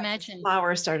want you to imagine.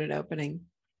 Flower started opening.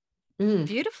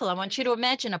 Beautiful. I want you to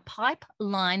imagine a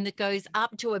pipeline that goes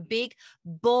up to a big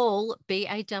ball,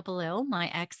 B-A-L-L, my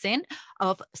accent,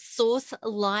 of source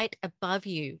light above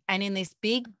you. And in this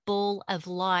big ball of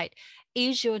light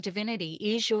is your divinity,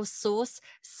 is your source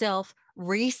self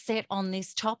reset on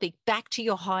this topic back to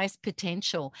your highest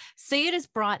potential. See it as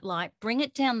bright light, bring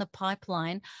it down the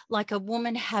pipeline like a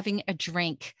woman having a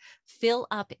drink. Fill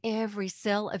up every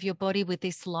cell of your body with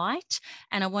this light.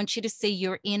 And I want you to see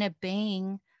your inner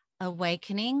being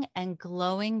awakening and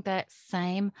glowing that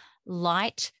same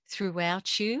light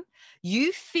throughout you.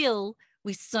 You fill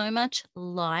with so much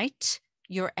light,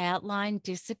 your outline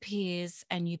disappears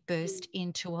and you burst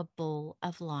into a ball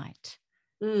of light.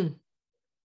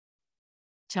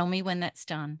 Tell me when that's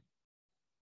done.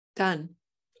 Done.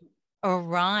 All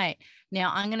right.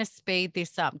 Now I'm going to speed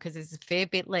this up because there's a fair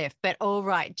bit left, but all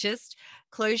right, just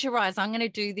close your eyes. I'm going to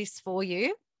do this for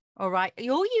you. All right.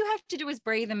 All you have to do is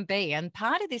breathe and be. And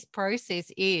part of this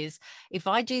process is if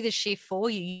I do the shift for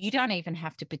you, you don't even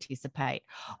have to participate.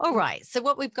 All right. So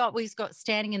what we've got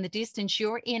standing in the distance,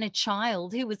 your inner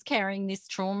child who was carrying this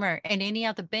trauma, and any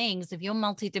other beings of your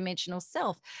multidimensional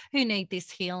self who need this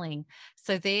healing.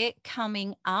 So they're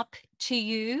coming up to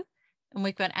you. And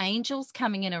we've got angels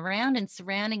coming in around and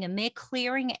surrounding, and they're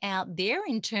clearing out their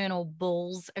internal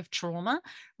balls of trauma,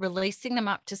 releasing them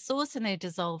up to source, and they're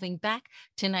dissolving back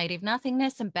to native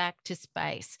nothingness and back to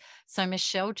space. So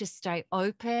Michelle, just stay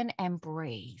open and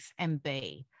breathe and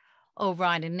be. All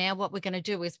right. And now what we're going to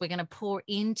do is we're going to pour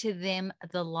into them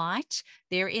the light.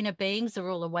 Their inner beings are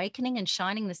all awakening and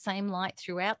shining the same light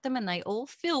throughout them. And they all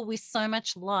fill with so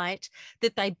much light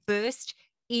that they burst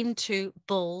into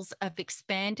balls of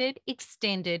expanded,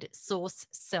 extended source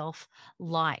self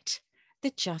light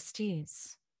that just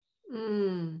is.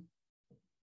 And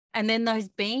then those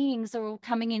beings are all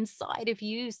coming inside of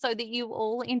you so that you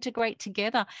all integrate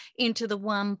together into the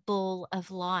one ball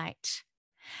of light.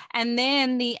 And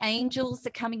then the angels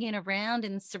are coming in around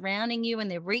and surrounding you, and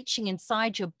they're reaching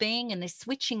inside your being and they're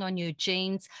switching on your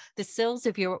genes. The cells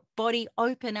of your body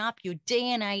open up, your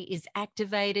DNA is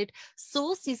activated,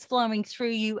 source is flowing through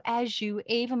you as you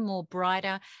even more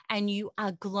brighter, and you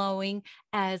are glowing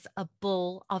as a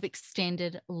ball of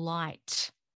extended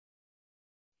light.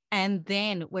 And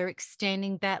then we're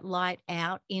extending that light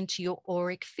out into your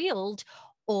auric field.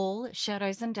 All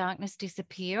shadows and darkness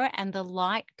disappear, and the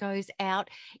light goes out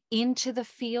into the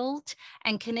field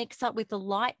and connects up with the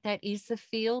light that is the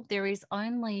field. There is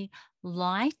only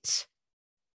light,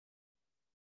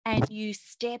 and you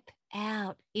step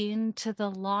out into the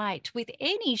light with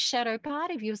any shadow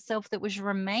part of yourself that was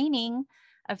remaining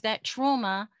of that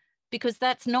trauma, because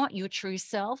that's not your true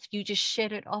self. You just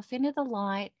shed it off into the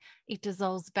light. It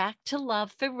dissolves back to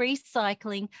love for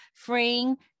recycling,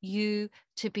 freeing you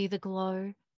to be the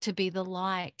glow, to be the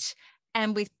light.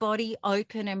 And with body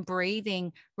open and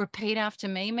breathing, repeat after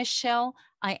me, Michelle.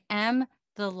 I am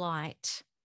the light.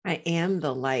 I am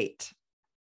the light.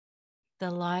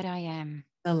 The light I am.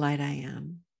 The light I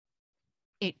am.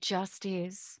 It just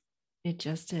is. It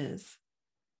just is.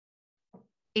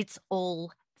 It's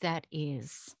all that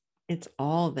is. It's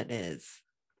all that is.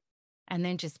 And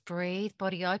then just breathe,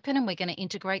 body open, and we're going to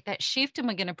integrate that shift, and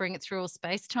we're going to bring it through all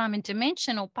space, time, and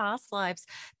dimension, all past lives,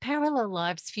 parallel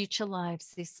lives, future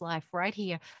lives, this life right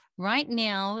here, right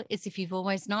now, as if you've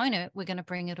always known it. We're going to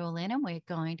bring it all in, and we're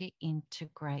going to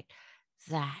integrate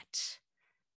that.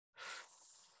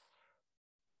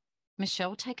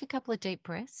 Michelle, take a couple of deep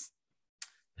breaths.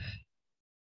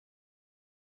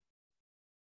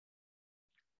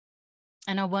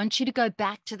 And I want you to go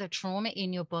back to the trauma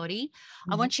in your body.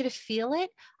 I want you to feel it.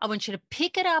 I want you to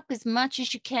pick it up as much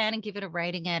as you can and give it a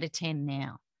rating out of 10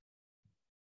 now.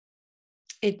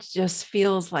 It just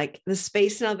feels like the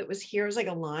space now that was here is like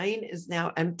a line is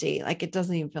now empty. Like it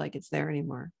doesn't even feel like it's there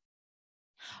anymore.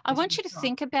 I want you to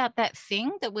think about that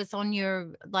thing that was on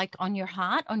your, like on your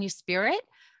heart, on your spirit.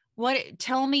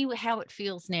 Tell me how it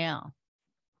feels now.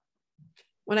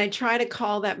 When I try to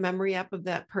call that memory up of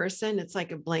that person, it's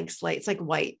like a blank slate. It's like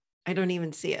white. I don't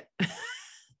even see it.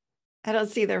 I don't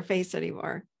see their face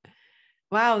anymore.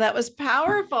 Wow, that was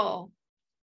powerful.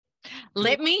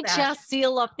 Let me just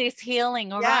seal off this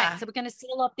healing. All right. So we're going to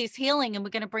seal off this healing and we're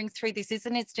going to bring through, this is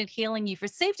an instant healing. You've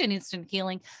received an instant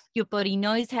healing. Your body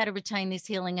knows how to retain this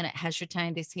healing and it has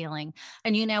retained this healing.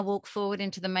 And you now walk forward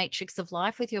into the matrix of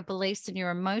life with your beliefs and your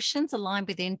emotions aligned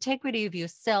with the integrity of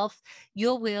yourself.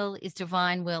 Your will is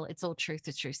divine will. It's all truth.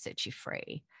 The truth sets you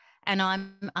free. And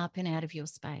I'm up and out of your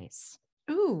space.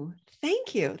 Ooh,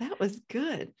 thank you. That was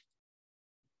good.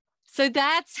 So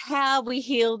that's how we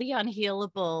heal the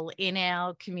unhealable in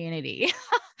our community,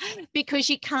 because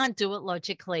you can't do it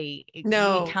logically.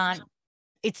 No, you can't.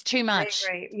 It's too much.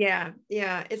 Right. Yeah.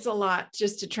 Yeah. It's a lot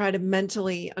just to try to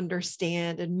mentally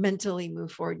understand and mentally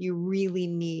move forward. You really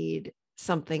need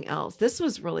something else. This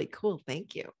was really cool.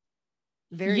 Thank you.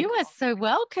 You are so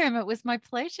welcome. It was my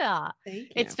pleasure. Thank you.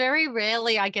 It's very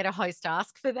rarely I get a host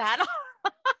ask for that.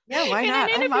 Yeah, why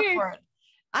not? I'm up for it.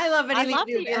 I love anything to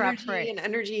do with energy energy and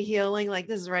energy healing. Like,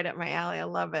 this is right up my alley. I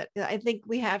love it. I think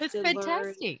we have That's to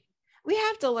fantastic. we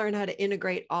have to learn how to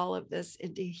integrate all of this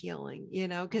into healing,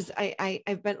 because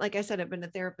I've been, like I said, I've been a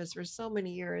therapist for so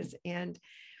many years, and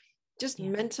just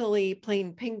mentally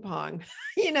playing ping pong,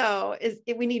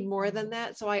 we need more than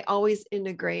that. So I always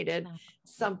integrated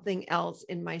something else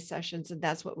in my sessions, and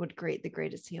that's what would create the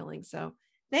greatest healing. So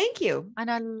thank you.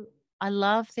 And I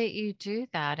love that you do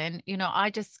that. And,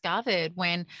 I discovered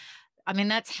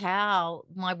that's how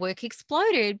my work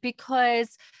exploded,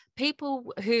 because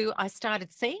people who I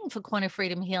started seeing for quantum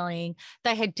freedom healing,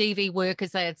 they had DV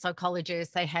workers, they had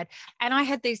psychologists, and I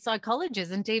had these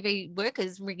psychologists and DV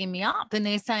workers ringing me up and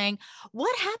they're saying,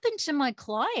 what happened to my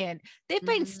client? They've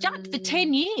been stuck for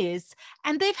 10 years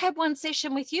and they've had one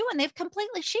session with you and they've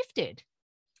completely shifted.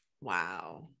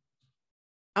 Wow.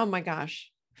 Oh my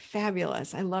gosh.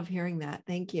 Fabulous. I love hearing that.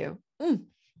 Thank you.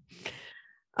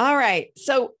 All right.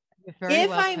 So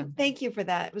thank you for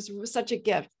that. It was such a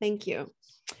gift. Thank you.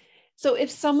 So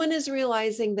if someone is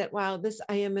realizing that, wow,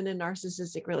 I am in a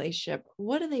narcissistic relationship,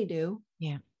 what do they do?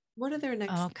 Yeah. What are their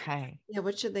next steps? Yeah.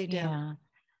 What should they do? Yeah.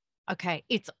 Okay.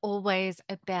 It's always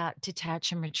about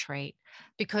detach and retreat,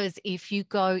 because if you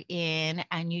go in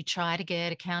and you try to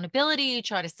get accountability, you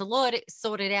try to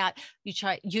sort it out,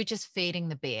 you're just feeding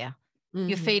the bear. Mm-hmm.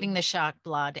 You're feeding the shark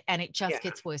blood, and it just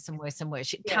gets worse and worse and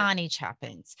worse. Carnage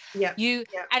happens. And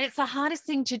it's the hardest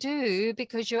thing to do,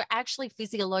 because you're actually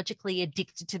physiologically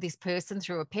addicted to this person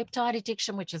through a peptide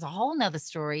addiction, which is a whole nother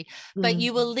story. But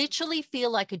you will literally feel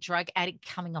like a drug addict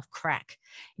coming off crack.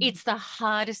 It's the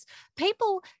hardest.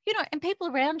 People, and people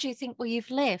around you think, well, you've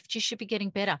left, you should be getting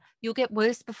better. You'll get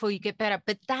worse before you get better.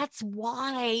 But that's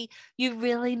why you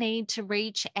really need to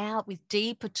reach out with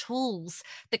deeper tools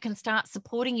that can start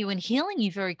supporting you and healing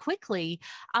you very quickly.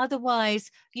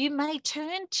 Otherwise, you may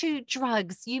turn to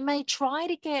drugs. You may try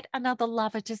to get another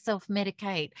lover to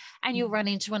self-medicate, and you'll run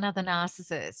into another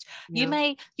narcissist. You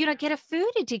may, get a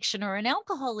food addiction or an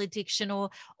alcohol addiction, or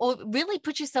really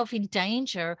put yourself in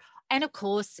danger. And of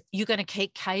course, you're going to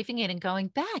keep caving in and going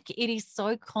back. It is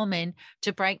so common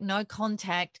to break no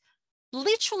contact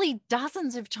literally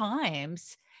dozens of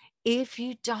times if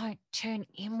you don't turn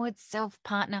inward, self,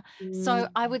 partner. So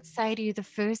I would say to you, the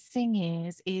first thing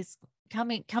is come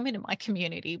into my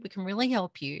community. We can really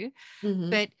help you.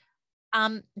 But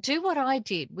do what I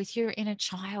did with your inner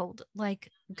child.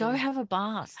 Like, go have a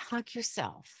bath, hug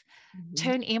yourself,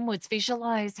 turn inwards,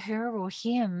 visualize her or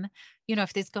him,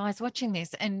 if there's guys watching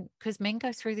this, and because men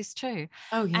go through this too.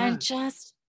 Oh, yeah. And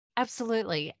just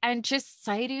absolutely. And just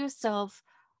say to yourself,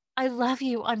 I love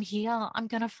you. I'm here. I'm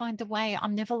going to find a way.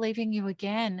 I'm never leaving you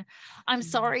again. I'm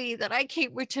sorry that I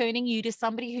keep returning you to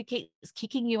somebody who keeps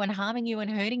kicking you and harming you and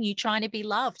hurting you, trying to be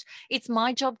loved. It's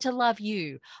my job to love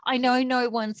you. I know no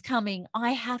one's coming.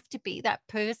 I have to be that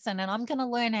person, and I'm going to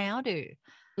learn how to.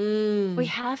 We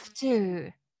have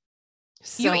to.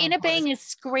 So your inner being is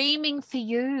screaming for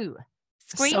you,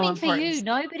 screaming for you,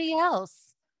 nobody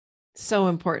else. So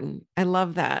important. I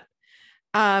love that.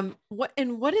 What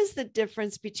is the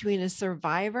difference between a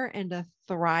survivor and a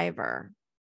thriver?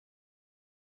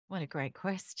 What a great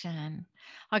question.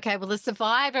 Okay, well, the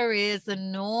survivor is the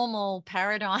normal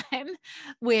paradigm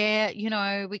where,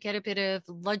 we get a bit of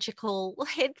logical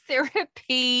head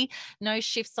therapy, no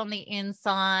shifts on the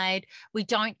inside. We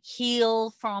don't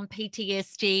heal from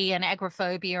PTSD and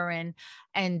agoraphobia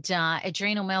and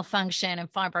adrenal malfunction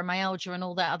and fibromyalgia and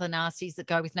all the other nasties that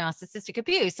go with narcissistic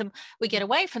abuse. And we get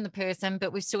away from the person,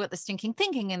 but we've still got the stinking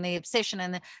thinking and the obsession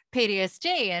and the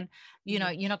PTSD. And you're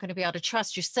not going to be able to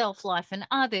trust yourself, life, and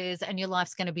others, and your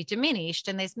life's going to be diminished.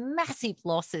 And there's massive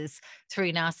losses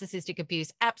through narcissistic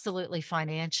abuse, absolutely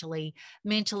financially,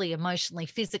 mentally, emotionally,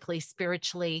 physically,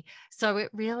 spiritually. So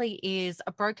it really is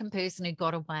a broken person who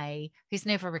got away, who's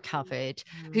never recovered,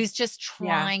 who's just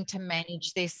trying to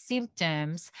manage their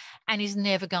symptoms and is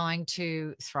never going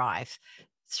to thrive.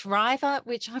 Thriver,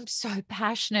 which I'm so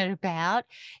passionate about,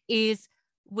 is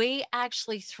we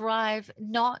actually thrive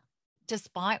not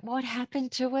despite what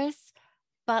happened to us,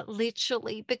 but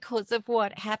literally because of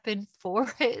what happened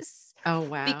for us. Oh,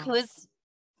 wow.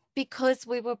 Because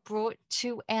we were brought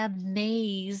to our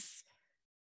knees.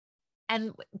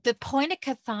 And the point of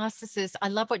catharsis, I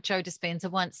love what Joe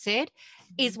Dispenza once said,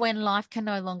 is when life can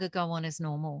no longer go on as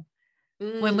normal.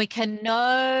 When we can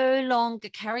no longer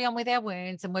carry on with our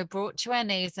wounds and we're brought to our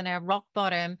knees and our rock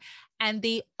bottom, and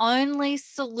the only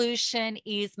solution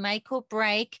is make or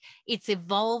break, it's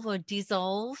evolve or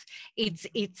dissolve, it's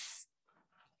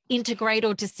integrate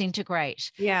or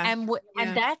disintegrate. And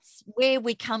that's where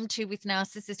we come to with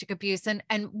narcissistic abuse. And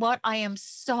what I am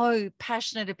so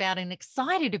passionate about and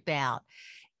excited about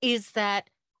is that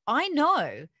I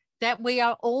know that we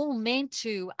are all meant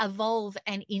to evolve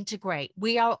and integrate.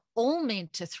 We are all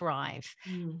meant to thrive.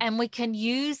 And we can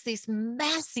use this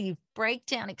massive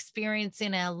breakdown experience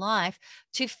in our life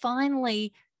to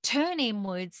finally turn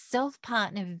inwards,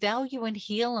 self-partner, value and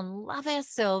heal and love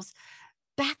ourselves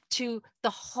back to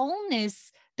the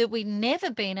wholeness that we've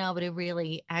never been able to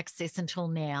really access until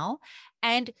now,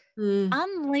 and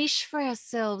unleash for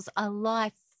ourselves a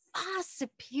life far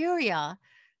superior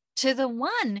to the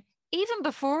one even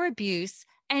before abuse,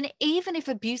 and even if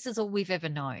abuse is all we've ever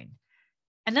known.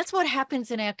 And that's what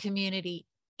happens in our community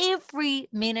every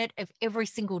minute of every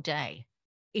single day,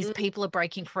 is people are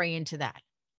breaking free into that.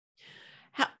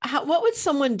 What would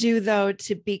someone do, though,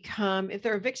 to become, if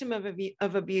they're a victim of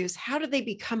abuse, how do they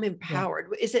become empowered?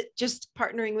 Is it just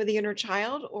partnering with the inner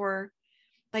child, or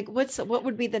like what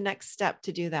would be the next step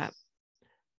to do that?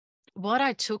 What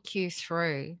I took you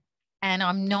through, and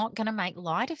I'm not going to make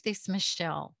light of this,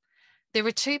 Michelle. There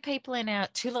are two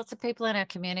lots of people in our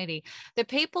community. The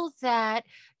people that,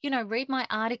 read my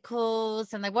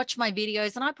articles and they watch my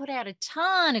videos, and I put out a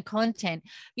ton of content,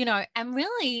 and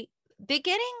really they're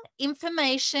getting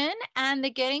information and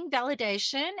they're getting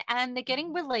validation and they're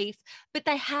getting relief, but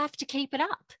they have to keep it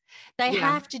up. They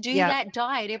have to do that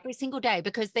diet every single day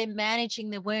because they're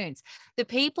managing their wounds. The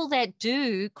people that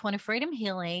do quantum freedom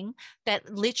healing,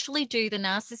 that literally do the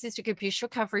narcissistic abuse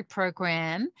recovery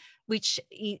program, which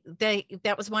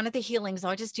that was one of the healings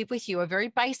I just did with you, a very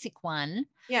basic one.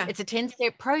 It's a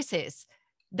 10-step process.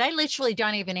 They literally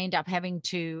don't even end up having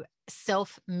to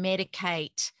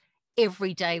self-medicate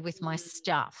every day with my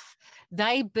stuff.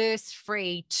 They burst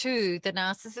free to the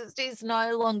narcissist is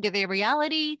no longer their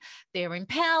reality. They're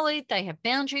empowered. They have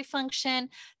boundary function.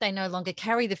 They no longer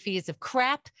carry the fears of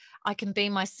crap. I can be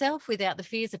myself without the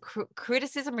fears of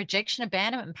criticism, rejection,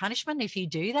 abandonment, and punishment. If you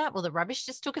do that, well, the rubbish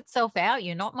just took itself out.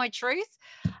 You're not my truth.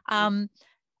 And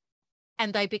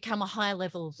they become a higher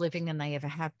level of living than they ever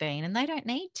have been. And they don't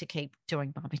need to keep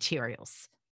doing my materials.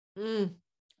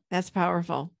 That's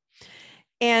powerful.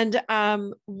 And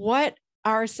what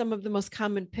are some of the most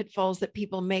common pitfalls that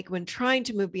people make when trying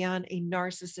to move beyond a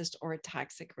narcissist or a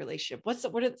toxic relationship?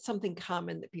 What are something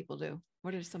common that people do?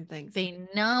 What are some things? The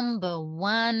number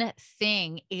one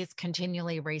thing is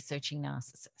continually researching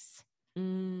narcissists.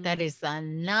 That is the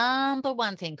number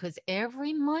one thing, because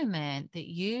every moment that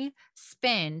you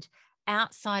spend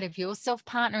outside of your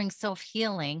self-partnering,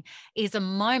 self-healing is a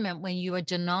moment when you are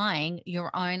denying your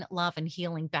own love and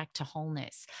healing back to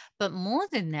wholeness. But more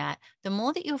than that, the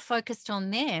more that you're focused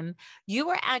on them, you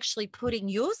are actually putting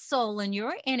your soul and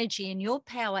your energy and your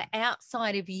power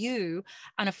outside of you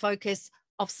on a focus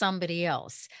of somebody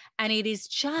else. And it is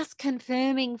just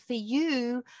confirming for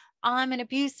you, I'm an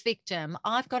abuse victim.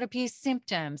 I've got abuse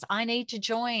symptoms. I need to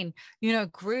join,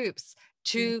 groups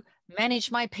to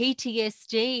manage my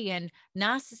PTSD, and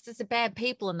narcissists are bad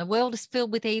people and the world is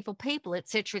filled with evil people, et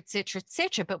cetera, et cetera, et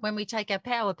cetera. But when we take our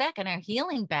power back and our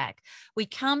healing back, we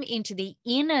come into the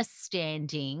inner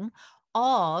standing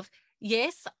of,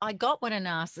 yes, I got what a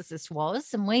narcissist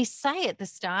was. And we say at the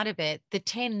start of it, the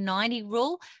 10-90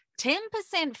 rule,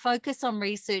 10% focus on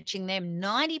researching them,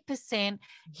 90%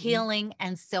 healing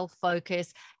and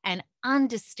self-focus and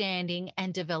understanding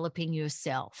and developing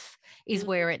yourself is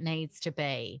where it needs to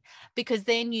be. Because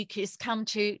then you just come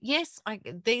to, yes,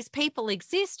 these people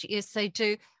exist. Yes, they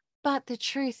do. But the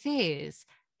truth is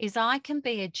I can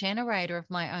be a generator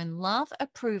of my own love,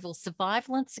 approval,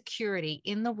 survival, and security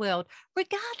in the world,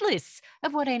 regardless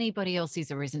of what anybody else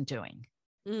is or isn't doing.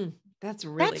 That's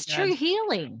really That's good. true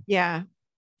healing. Yeah.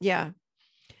 Yeah.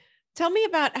 Tell me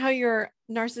about how your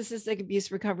narcissistic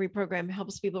abuse recovery program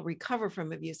helps people recover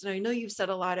from abuse. And I know you've said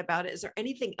a lot about it. Is there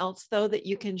anything else, though, that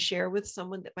you can share with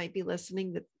someone that might be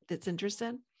listening that's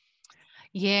interested?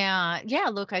 Yeah.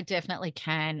 Look, I definitely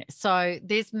can. So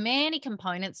there's many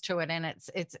components to it, and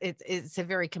it's a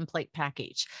very complete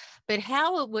package. But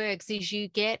how it works is you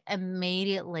get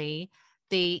immediately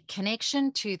the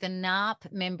connection to the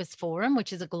NARP Members Forum,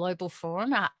 which is a global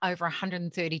forum. Over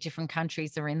 130 different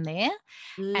countries are in there.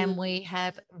 And we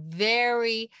have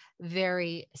very,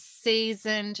 very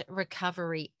seasoned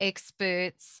recovery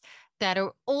experts that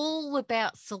are all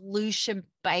about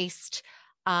solution-based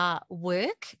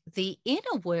work, the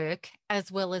inner work,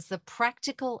 as well as the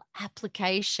practical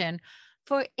application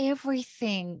for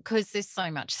everything, because there's so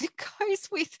much that goes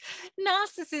with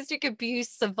narcissistic abuse,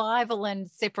 survival, and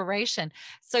separation.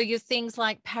 So your things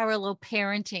like parallel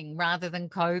parenting rather than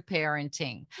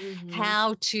co-parenting,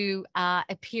 how to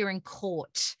appear in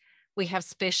court. We have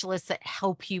specialists that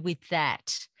help you with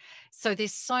that. So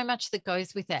there's so much that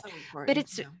goes with that. But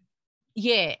it's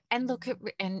and look at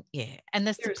and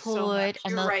the support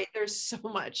and you're right. There's so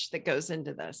much that goes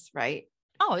into this, right?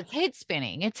 Oh, it's head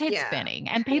spinning. It's head spinning.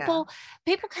 And people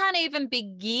can't even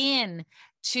begin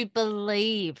to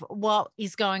believe what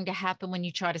is going to happen when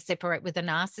you try to separate with a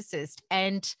narcissist.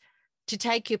 And to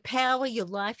take your power, your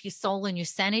life, your soul, and your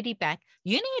sanity back,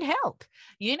 you need help.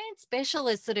 You need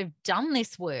specialists that have done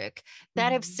this work,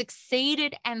 that have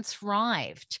succeeded and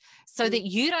thrived, so that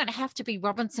you don't have to be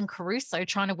Robinson Crusoe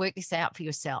trying to work this out for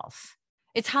yourself.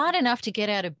 It's hard enough to get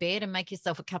out of bed and make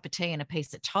yourself a cup of tea and a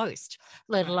piece of toast,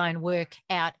 let alone work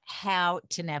out how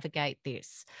to navigate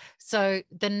this. So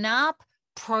the NARP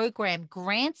program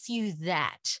grants you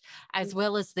that, as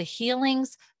well as the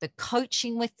healings, the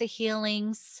coaching with the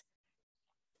healings.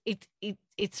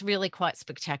 It's really quite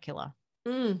spectacular.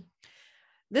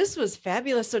 This was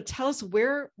fabulous. So tell us,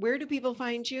 where do people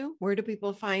find you? Where do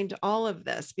people find all of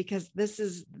this? Because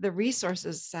the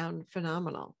resources sound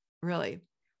phenomenal, really.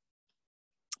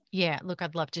 Yeah, look,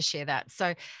 I'd love to share that.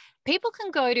 So people can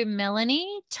go to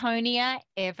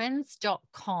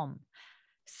melanietoniaevans.com.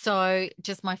 So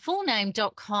just my full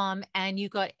name.com, and you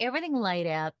got everything laid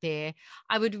out there.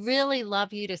 I would really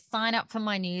love you to sign up for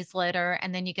my newsletter,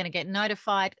 and then you're going to get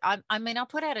notified. I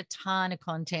put out a ton of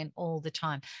content all the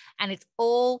time, and it's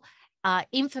all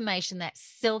information that's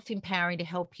self-empowering to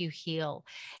help you heal.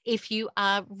 If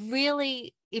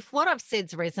what I've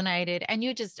said's resonated and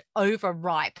you're just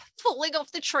overripe, falling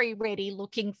off the tree ready,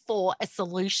 looking for a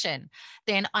solution,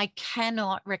 then I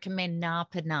cannot recommend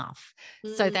NARP enough.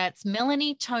 So that's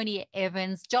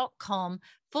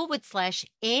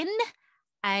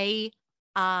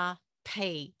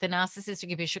melanietoniaevans.com/NARP, the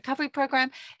Narcissistic Abuse Recovery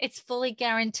Program. It's fully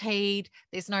guaranteed.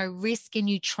 There's no risk in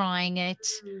you trying it.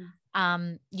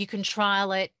 You can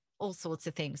trial it, all sorts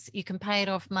of things. You can pay it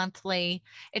off monthly.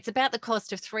 It's about the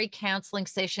cost of 3 counseling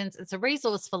sessions. It's a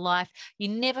resource for life. You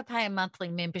never pay a monthly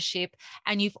membership,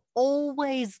 and you've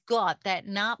always got that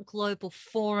NARP Global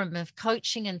Forum of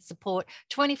coaching and support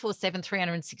 24/7,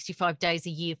 365 days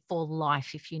a year for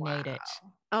life if you need it.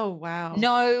 Oh, wow.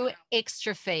 No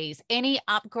extra fees. Any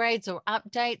upgrades or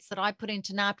updates that I put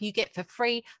into NARP, you get for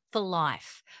free for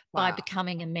life by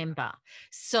becoming a member.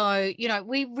 So,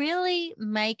 we really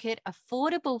make it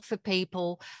affordable for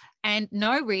people and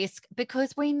no risk,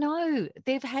 because we know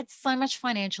they've had so much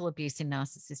financial abuse in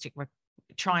narcissistic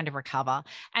trying to recover,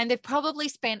 and they've probably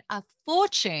spent a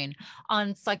fortune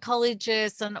on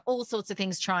psychologists and all sorts of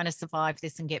things trying to survive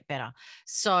this and get better.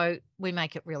 So we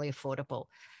make it really affordable.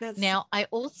 Now, I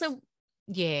also,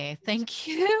 thank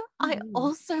you. I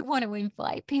also want to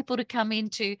invite people to come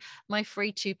into my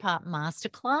free 2-part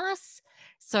masterclass.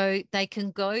 So they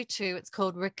can go to, it's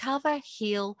called Recover,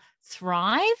 Heal,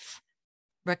 Thrive.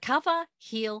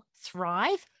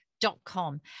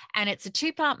 recoverhealthrive.com, and it's a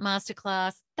 2-part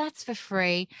masterclass that's for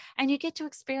free, and you get to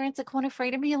experience a quantum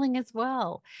freedom healing as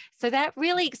well. So that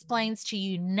really explains to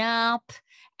you NARP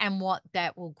and what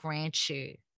that will grant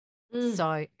you.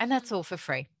 So, and that's all for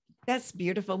free. That's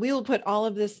beautiful. We will put all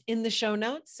of this in the show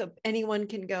notes so anyone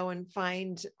can go and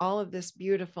find all of this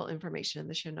beautiful information in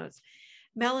the show notes.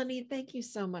 Melanie, thank you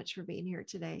so much for being here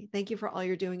today. Thank you for all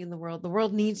you're doing in the world. The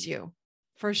world needs you.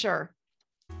 for sure.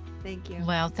 Thank you.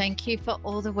 Well, thank you for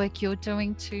all the work you're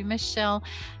doing too, Michelle.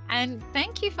 And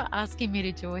thank you for asking me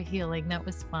to do a healing. That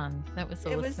was fun. That was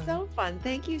awesome. It was so fun.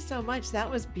 Thank you so much.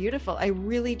 That was beautiful. I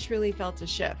really, truly felt a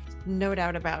shift. No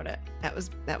doubt about it. That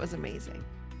was amazing.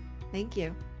 Thank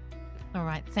you. All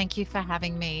right. Thank you for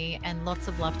having me, and lots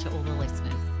of love to all the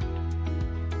listeners.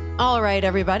 All right,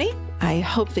 everybody. I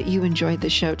hope that you enjoyed the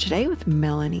show today with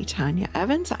Melanie Tonia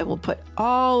Evans. I will put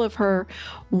all of her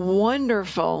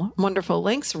wonderful, wonderful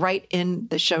links right in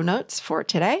the show notes for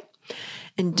today.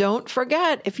 And don't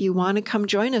forget, if you want to come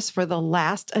join us for the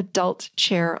last Adult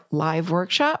Chair Live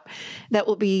workshop, that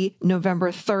will be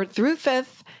November 3rd through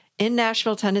 5th in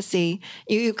Nashville, Tennessee.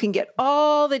 You can get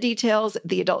all the details at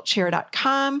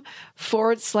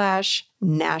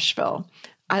theadultchair.com/Nashville.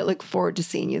 I look forward to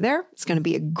seeing you there. It's going to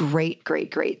be a great,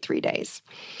 great, great 3 days.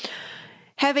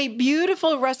 Have a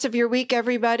beautiful rest of your week,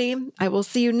 everybody. I will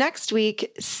see you next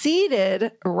week,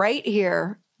 seated right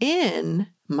here in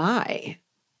my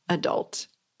adult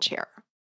chair.